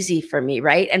so easy for me.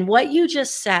 Right. And what you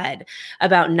just said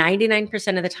about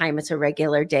 99% of the time it's a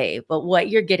regular day, but what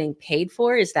you're getting paid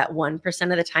for is that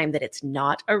 1% of the time that it's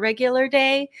not a regular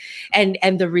day, and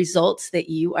the results that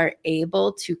you are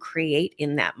able to create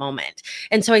in that moment.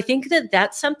 And so I think that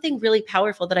that's something really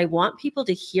powerful that I want people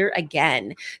to hear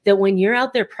again, that when you're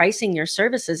out there pricing your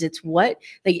services, it's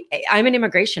I'm an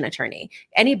immigration attorney.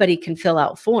 Anybody can fill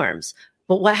out forms.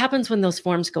 But what happens when those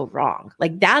forms go wrong?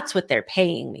 Like that's what they're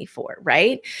paying me for,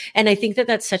 right? And I think that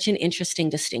that's such an interesting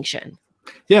distinction.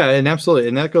 Yeah, and absolutely.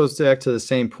 And that goes back to the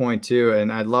same point too.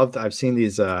 And I've seen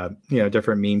these,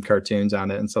 different meme cartoons on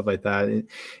it and stuff like that.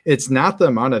 It's not the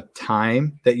amount of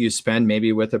time that you spend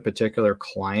maybe with a particular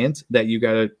client that you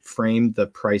got to frame the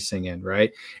pricing in,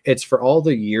 right? It's for all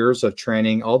the years of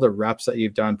training, all the reps that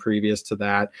you've done previous to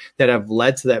that, that have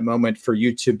led to that moment for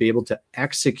you to be able to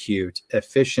execute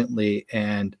efficiently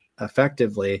and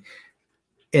effectively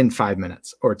in 5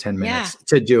 minutes or 10 Yeah. minutes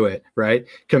to do it, right?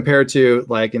 Compared to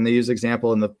like, and they use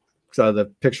example in the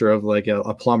picture of like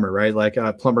a plumber, right? Like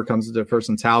a plumber comes to a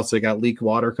person's house, they got leak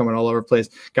water coming all over the place.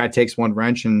 Guy takes one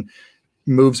wrench and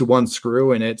moves one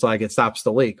screw, and it's like it stops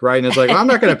the leak, right? And it's like, well, I'm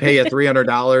not going to pay you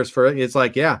 $300 for it. It's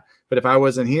like, yeah, but if I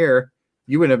wasn't here,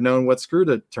 you wouldn't have known what screw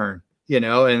to turn,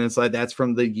 And it's like that's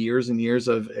from the years and years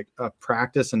of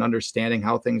practice and understanding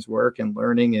how things work and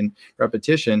learning and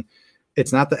repetition.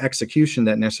 It's not the execution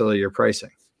that necessarily you're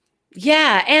pricing.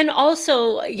 Yeah. And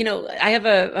also, I have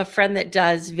a friend that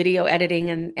does video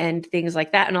editing and things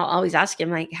like that. And I'll always ask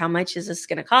him, like, how much is this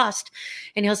going to cost?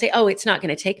 And he'll say, oh, it's not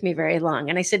going to take me very long.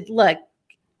 And I said, look,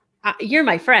 you're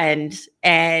my friend,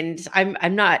 and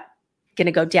I'm not going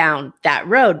to go down that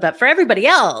road. But for everybody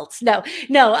else, no.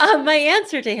 My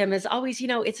answer to him is always,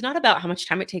 it's not about how much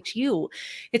time it takes you.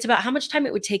 It's about how much time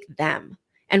it would take them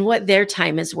and what their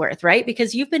time is worth, right?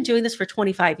 Because you've been doing this for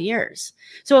 25 years.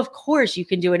 So of course you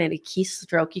can do it in a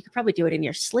keystroke. You could probably do it in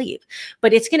your sleep,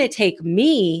 but it's going to take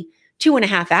me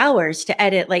 2.5 hours to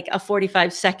edit like a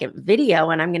 45-second video,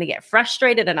 and I'm going to get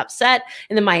frustrated and upset.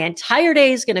 And then my entire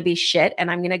day is going to be shit.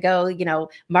 And I'm going to go,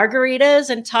 margaritas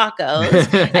and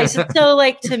tacos. I said, so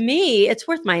like, to me, it's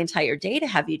worth my entire day to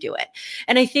have you do it.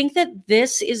 And I think that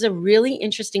this is a really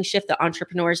interesting shift that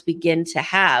entrepreneurs begin to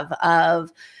have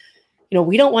of,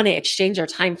 we don't want to exchange our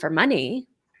time for money.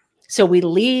 So we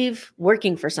leave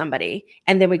working for somebody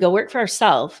and then we go work for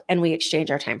ourselves and we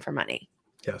exchange our time for money.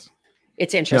 Yes.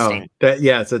 It's interesting.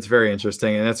 Yes, it's very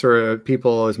interesting. And that's where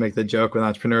people always make the joke with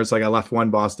entrepreneurs, like I left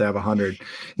one boss to have 100,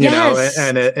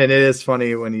 and it is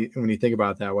funny when you think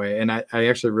about it that way. And I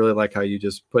actually really like how you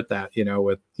just put that,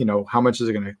 with, how much is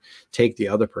it going to take the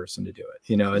other person to do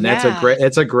it, and that's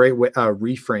a great way,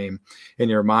 reframe in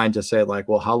your mind to say like,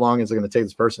 well, how long is it going to take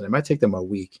this person? It might take them a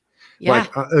week. Yeah.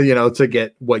 Like, to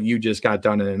get what you just got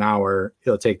done in an hour,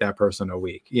 it'll take that person a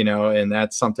week, and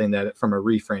that's something that from a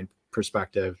reframe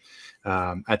perspective,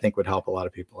 I think would help a lot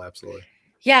of people. Absolutely.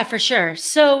 Yeah, for sure.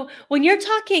 So when you're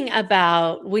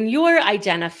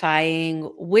identifying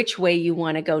which way you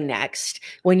want to go next,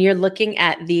 when you're looking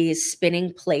at these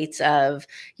spinning plates of,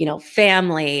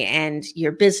 family and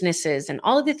your businesses and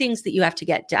all of the things that you have to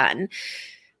get done,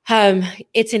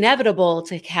 it's inevitable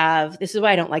to have, this is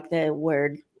why I don't like the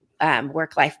word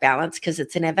work-life balance, because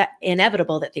it's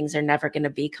inevitable that things are never going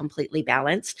to be completely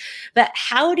balanced. But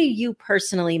how do you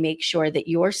personally make sure that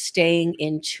you're staying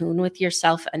in tune with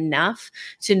yourself enough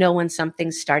to know when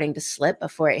something's starting to slip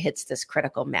before it hits this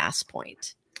critical mass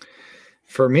point?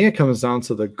 For me, it comes down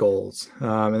to the goals.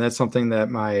 And that's something that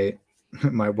my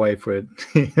wife would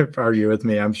argue with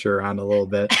me, I'm sure, on a little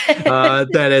bit,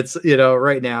 that it's,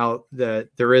 right now that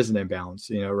there is an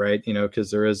imbalance, right. Because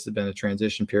there has been a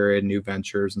transition period, new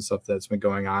ventures and stuff that's been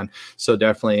going on. So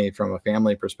definitely from a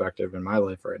family perspective in my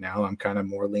life right now, I'm kind of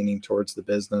more leaning towards the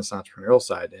business entrepreneurial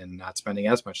side and not spending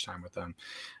as much time with them.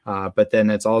 But then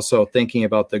it's also thinking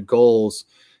about the goals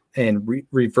and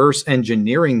reverse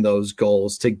engineering those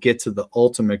goals to get to the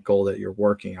ultimate goal that you're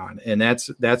working on. And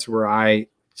that's where I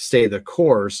stay the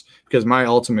course, because my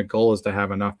ultimate goal is to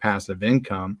have enough passive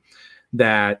income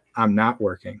that I'm not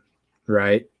working,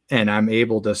 right? And I'm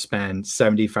able to spend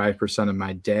 75% of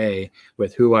my day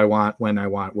with who I want, when I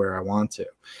want, where I want to,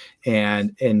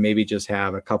 and maybe just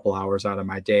have a couple hours out of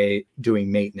my day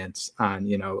doing maintenance on,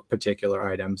 particular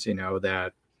items,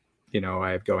 that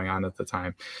I have going on at the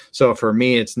time. So for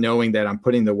me, it's knowing that I'm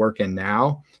putting the work in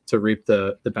now to reap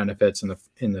the benefits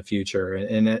in the future.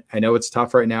 And I know it's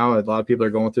tough right now. A lot of people are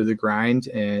going through the grind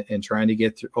and trying to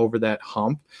get over that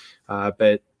hump.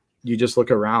 But you just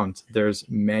look around, there's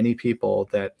many people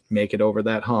that make it over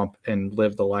that hump and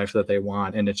live the life that they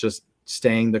want. And it's just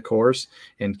staying the course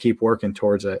and keep working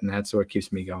towards it. And that's what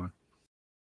keeps me going.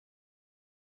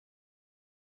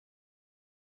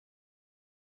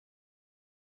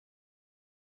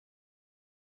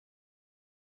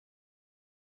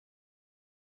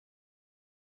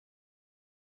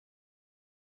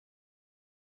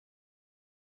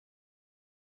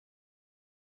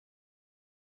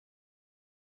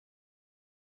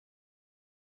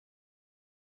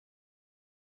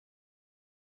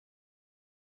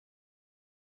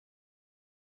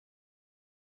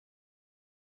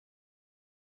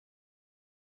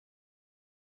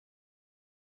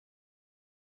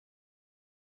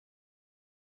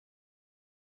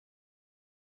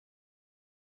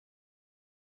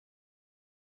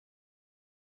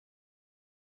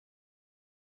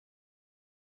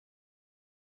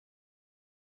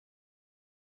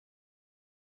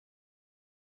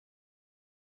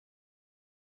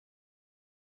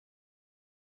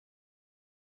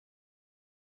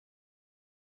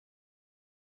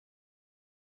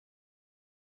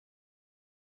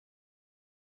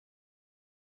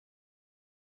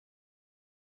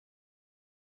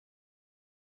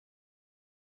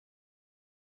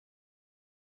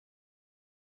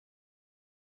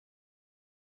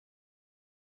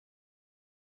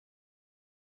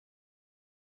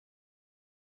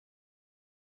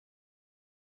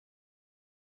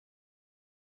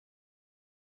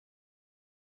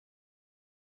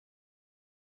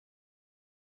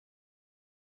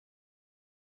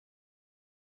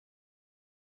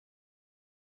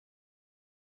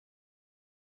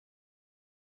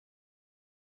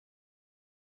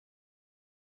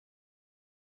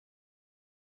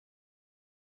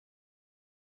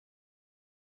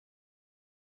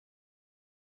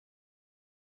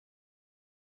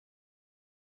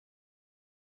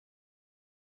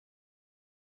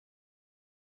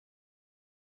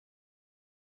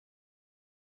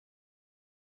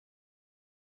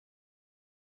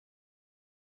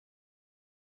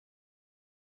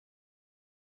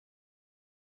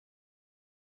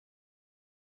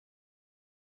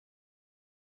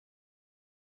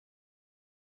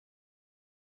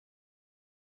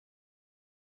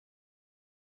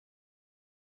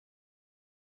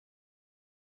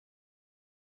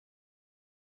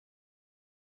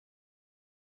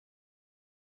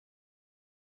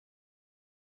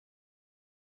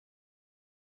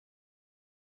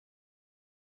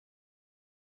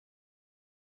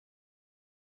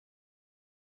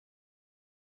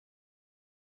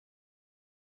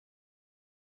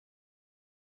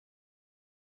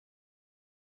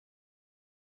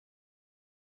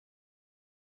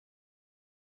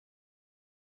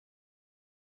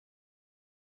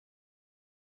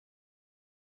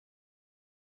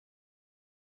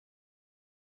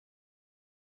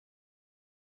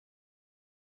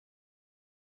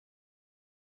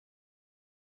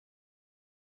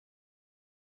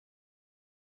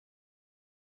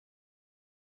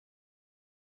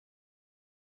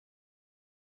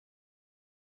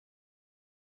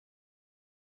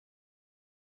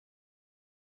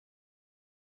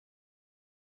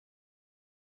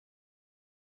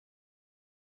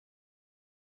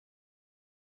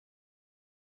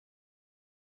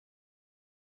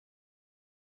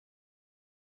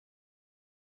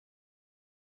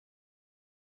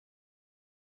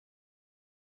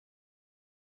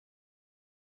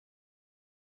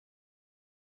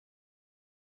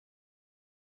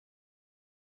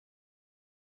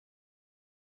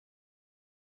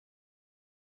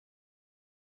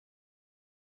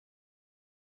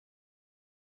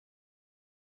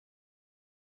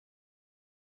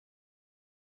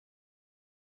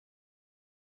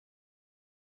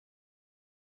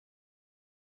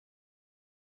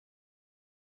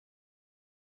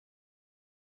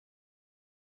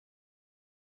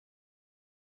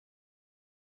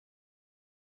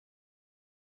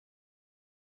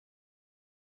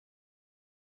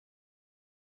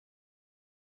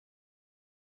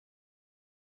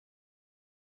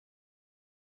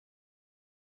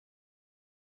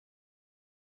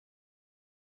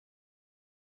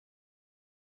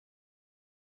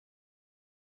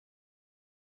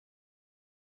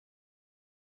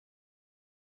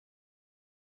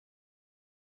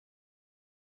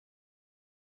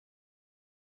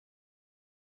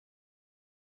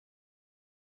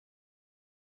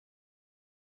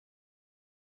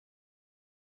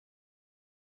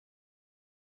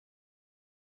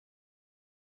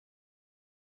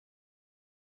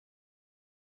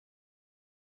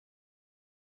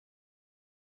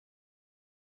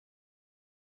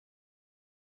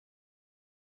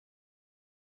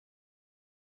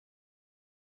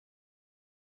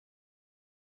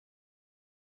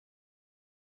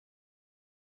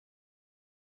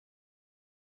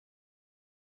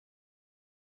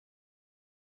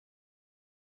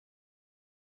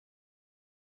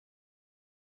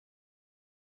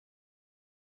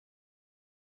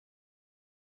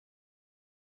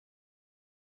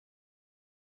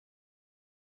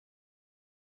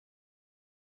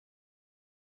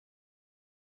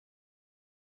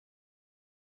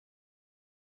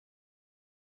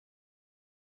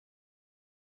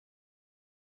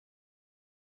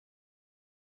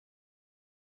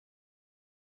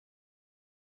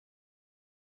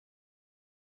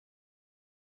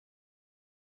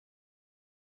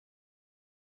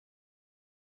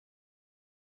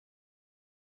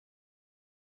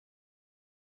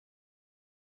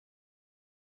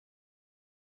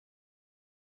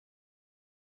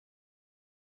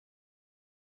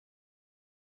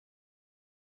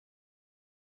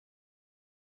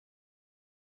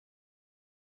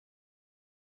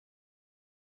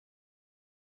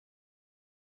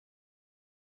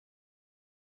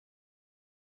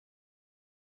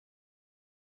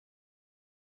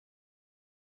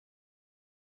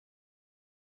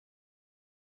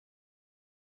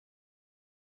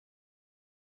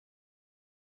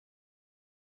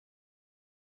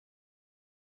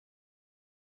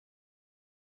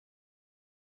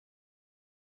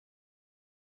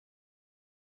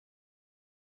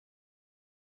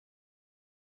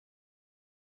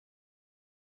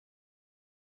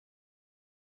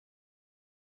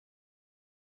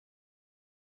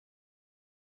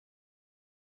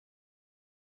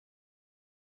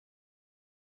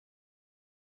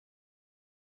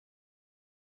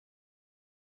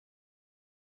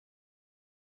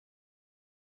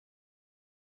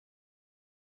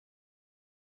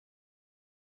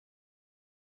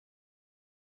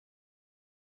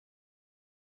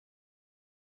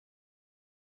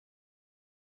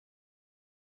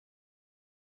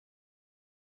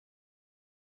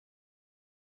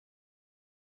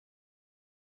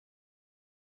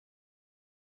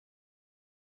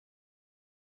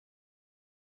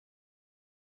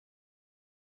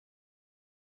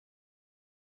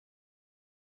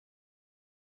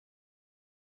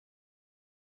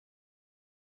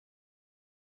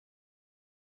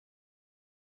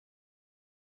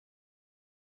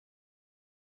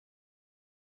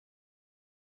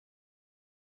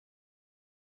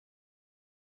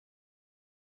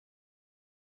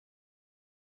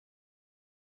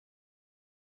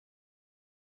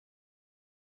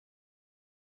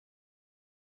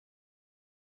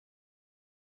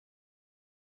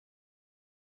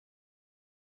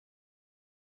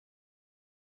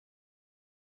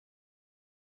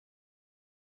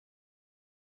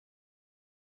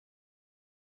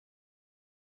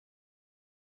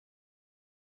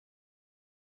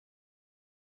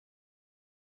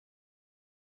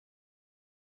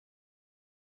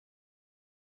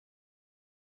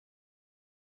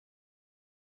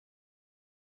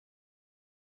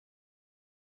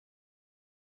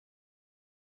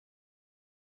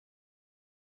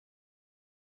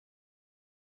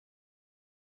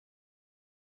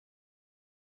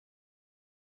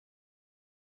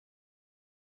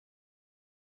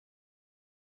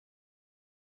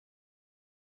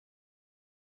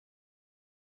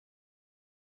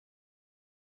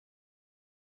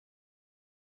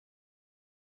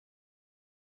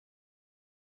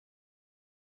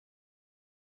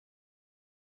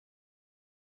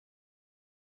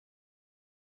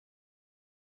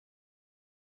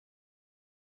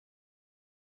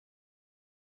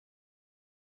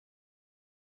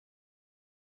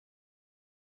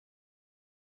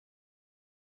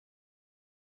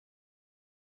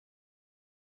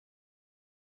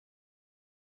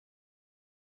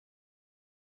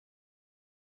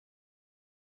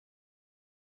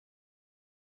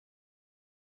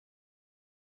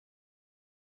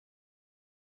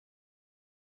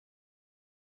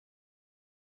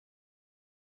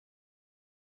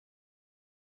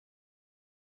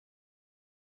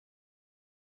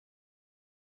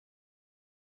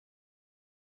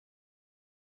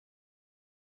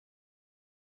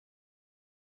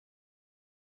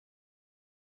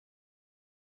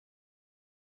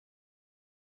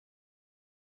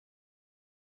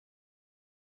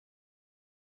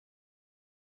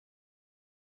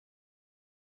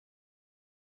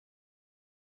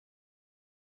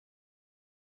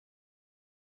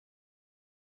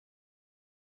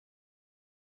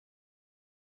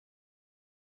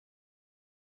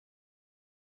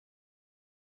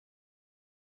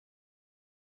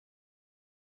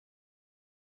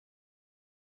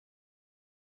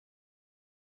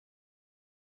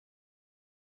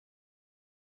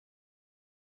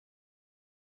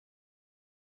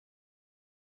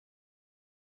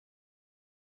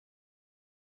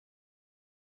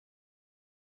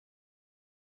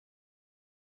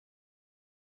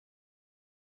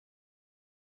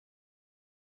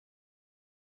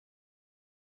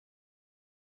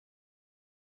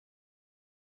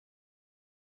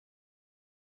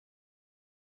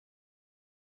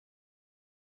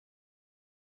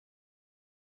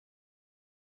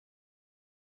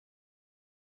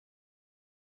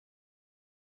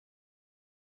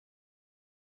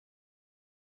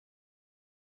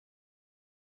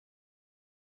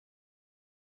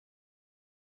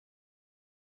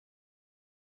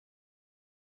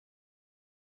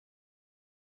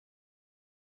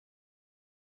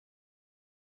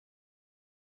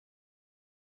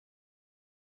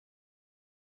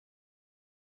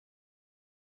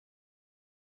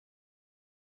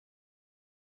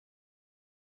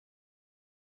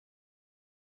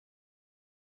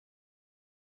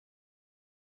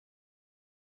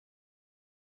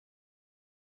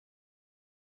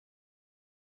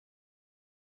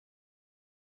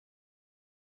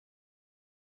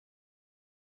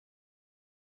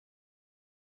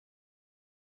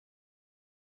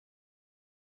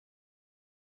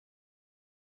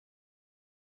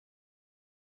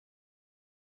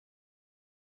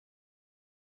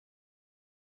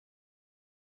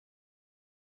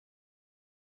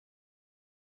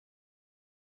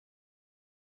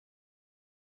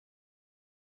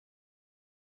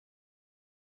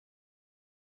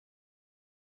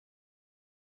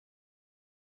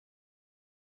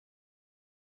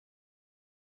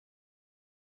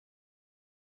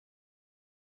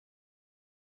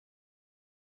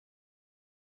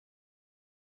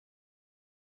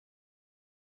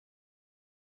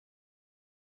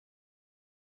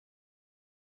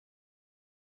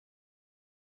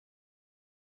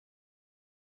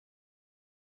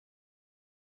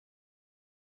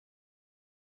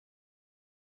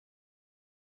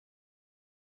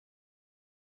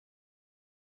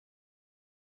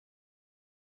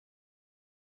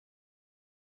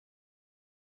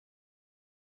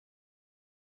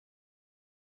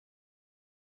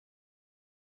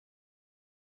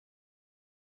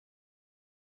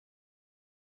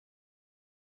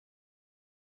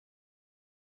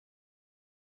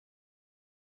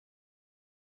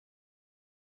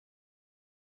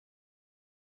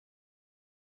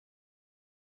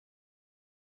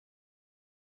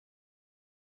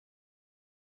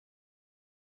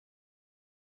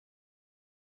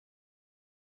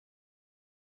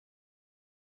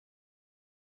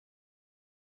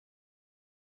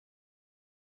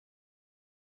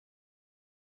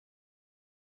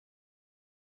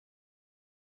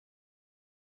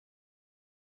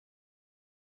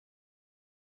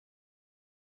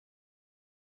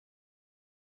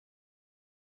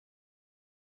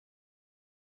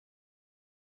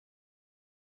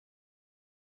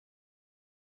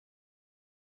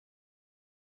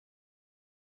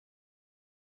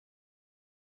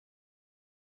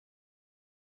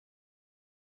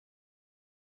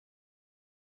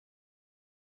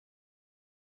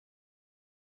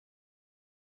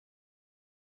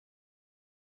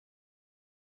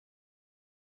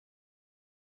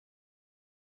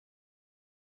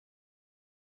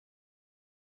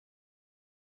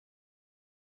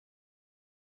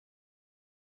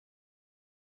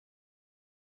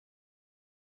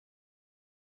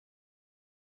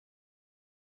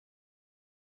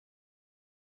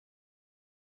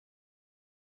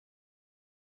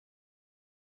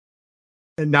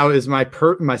 Now is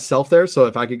myself there? So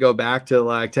if I could go back to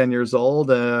like 10 years old,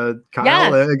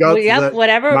 Kyle,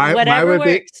 whatever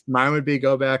works. Mine would be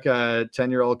go back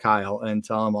 10-year-old Kyle and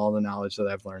tell him all the knowledge that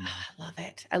I've learned. I love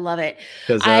it. I love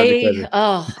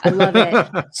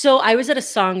it. So I was at a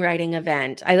songwriting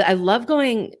event. I love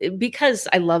going because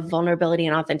I love vulnerability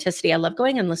and authenticity. I love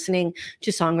going and listening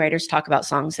to songwriters talk about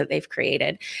songs that they've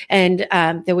created. And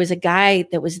there was a guy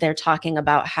that was there talking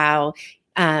about how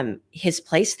his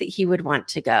place that he would want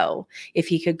to go if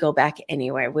he could go back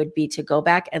anywhere would be to go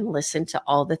back and listen to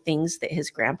all the things that his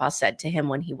grandpa said to him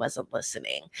when he wasn't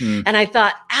listening. And I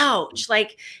thought, ouch,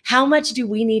 like how much do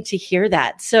we need to hear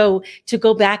that? So to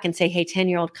go back and say, hey,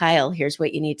 10-year-old Kyle, here's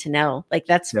what you need to know. Like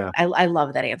I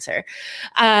love that answer.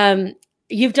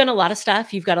 You've done a lot of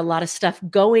stuff. You've got a lot of stuff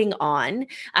going on.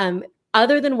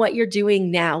 Other than what you're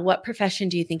doing now, what profession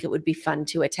do you think it would be fun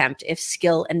to attempt if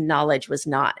skill and knowledge was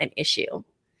not an issue?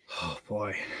 Oh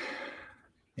boy,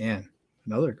 man,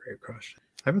 another great question.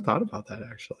 I haven't thought about that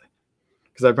actually,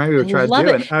 because I probably would try to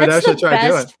do it. I would actually try to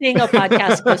do it. That's the best thing a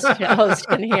podcast host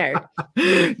can hear.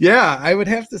 Yeah, I would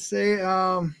have to say,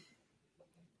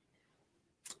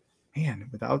 man,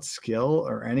 without skill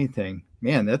or anything,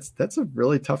 man, that's a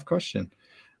really tough question.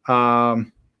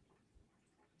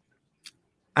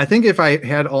 I think if I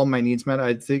had all my needs met,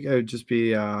 I think I would just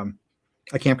be a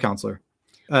camp counselor.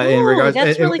 In regards,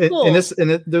 that's really cool.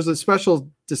 There's a special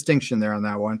distinction there on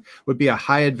that one. Would be a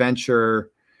high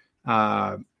adventure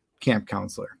camp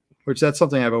counselor, which that's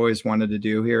something I've always wanted to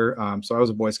do here. So I was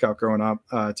a Boy Scout growing up.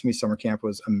 To me, summer camp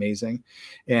was amazing,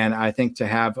 and I think to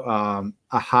have a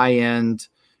high end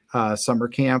summer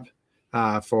camp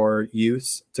for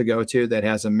youths to go to that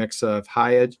has a mix of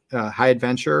high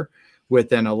adventure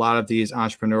within a lot of these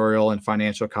entrepreneurial and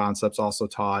financial concepts also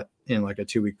taught in like a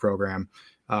 2-week program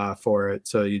for it.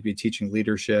 So you'd be teaching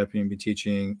leadership, you'd be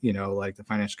teaching, like the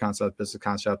financial concept, business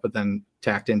concept, but then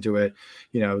tacked into it,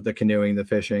 the canoeing, the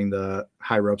fishing, the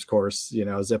high ropes course,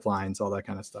 zip lines, all that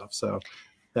kind of stuff. So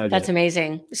that's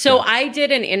amazing. So yeah. I did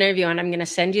an interview, and I'm going to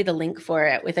send you the link for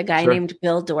it, with a guy named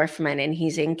Bill Dorfman, and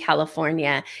he's in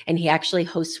California, and he actually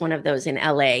hosts one of those in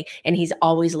LA, and he's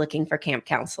always looking for camp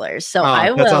counselors. So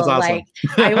I will awesome.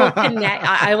 I will connect.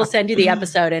 I will send you the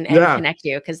episode and connect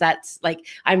you, because that's like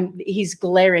he's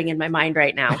glaring in my mind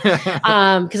right now.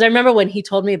 Because I remember when he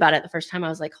told me about it the first time, I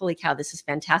was like, holy cow, this is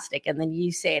fantastic. And then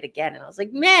you say it again, and I was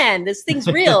like, man, this thing's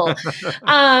real.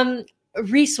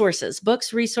 Resources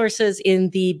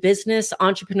in the business,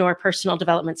 entrepreneur, personal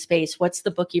development space. What's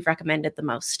the book you've recommended the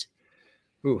most?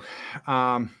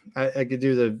 I could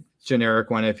do the generic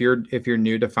one. If you're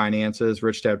new to finances,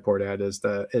 Rich Dad Poor Dad is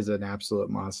an absolute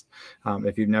must.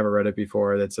 If you've never read it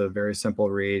before, that's a very simple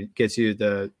read. Gets you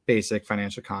the basic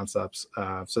financial concepts.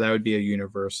 So that would be a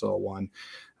universal one.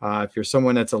 If you're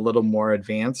someone that's a little more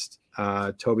advanced,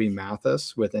 Toby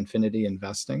Mathis with Infinity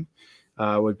Investing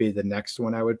would be the next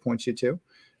one I would point you to,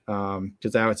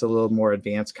 because that it's a little more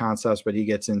advanced concepts, but he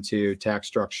gets into tax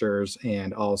structures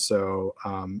and also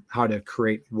how to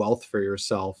create wealth for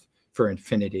yourself for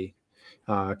infinity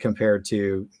compared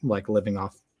to like living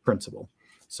off principle.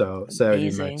 So that would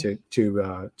be my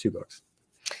two books.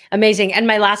 Amazing. And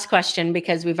my last question,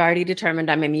 because we've already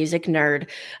determined I'm a music nerd.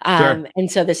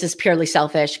 And so this is purely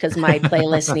selfish because my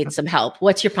playlist needs some help.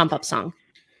 What's your pump up song?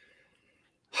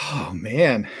 Oh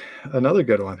man, another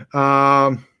good one.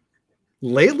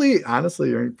 Lately, honestly,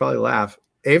 you'll probably laugh.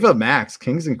 Ava Max,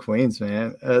 Kings and Queens,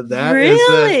 man. That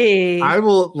really? I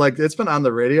will it's been on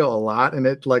the radio a lot, and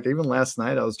it even last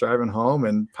night I was driving home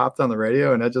and popped on the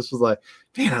radio, and I just was like,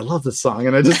 man, I love this song,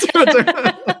 and I just just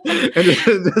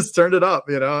turned it up,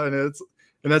 and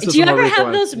that's just. Do you ever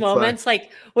have those moments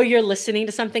where you're listening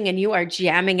to something and you are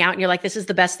jamming out and you're like, this is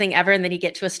the best thing ever, and then you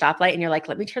get to a stoplight and you're like,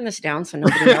 let me turn this down so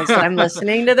nobody knows that I'm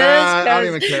listening to this? I don't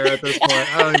even care at this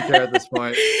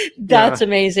point. That's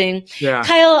amazing. Yeah.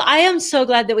 Kyle, I am so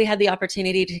glad that we had the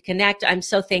opportunity to connect. I'm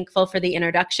so thankful for the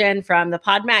introduction from the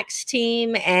PodMax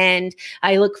team, and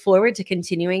I look forward to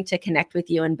continuing to connect with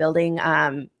you and building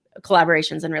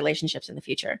collaborations and relationships in the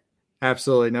future.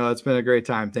 Absolutely. No, it's been a great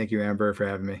time. Thank you, Amber, for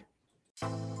having me.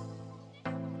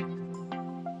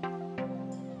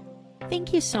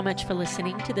 Thank you so much for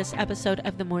listening to this episode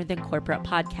of the More Than Corporate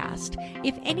podcast.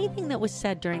 If anything that was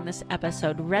said during this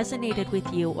episode resonated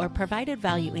with you or provided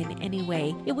value in any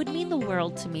way, it would mean the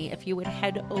world to me if you would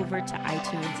head over to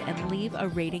iTunes and leave a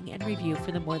rating and review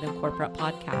for the More Than Corporate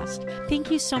podcast. Thank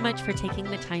you so much for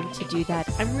taking the time to do that.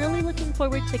 I'm really looking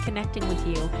forward to connecting with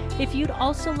you. If you'd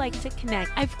also like to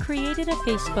connect, I've created a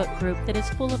Facebook group that is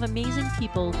full of amazing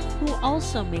people who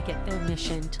also make it their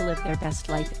mission to live their best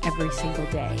life every single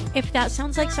day. If that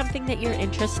sounds like something that you're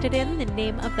interested in, the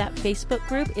name of that Facebook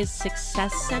group is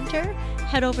Success Center.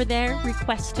 Head over there,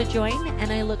 request to join,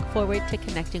 and I look forward to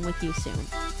connecting with you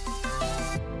soon.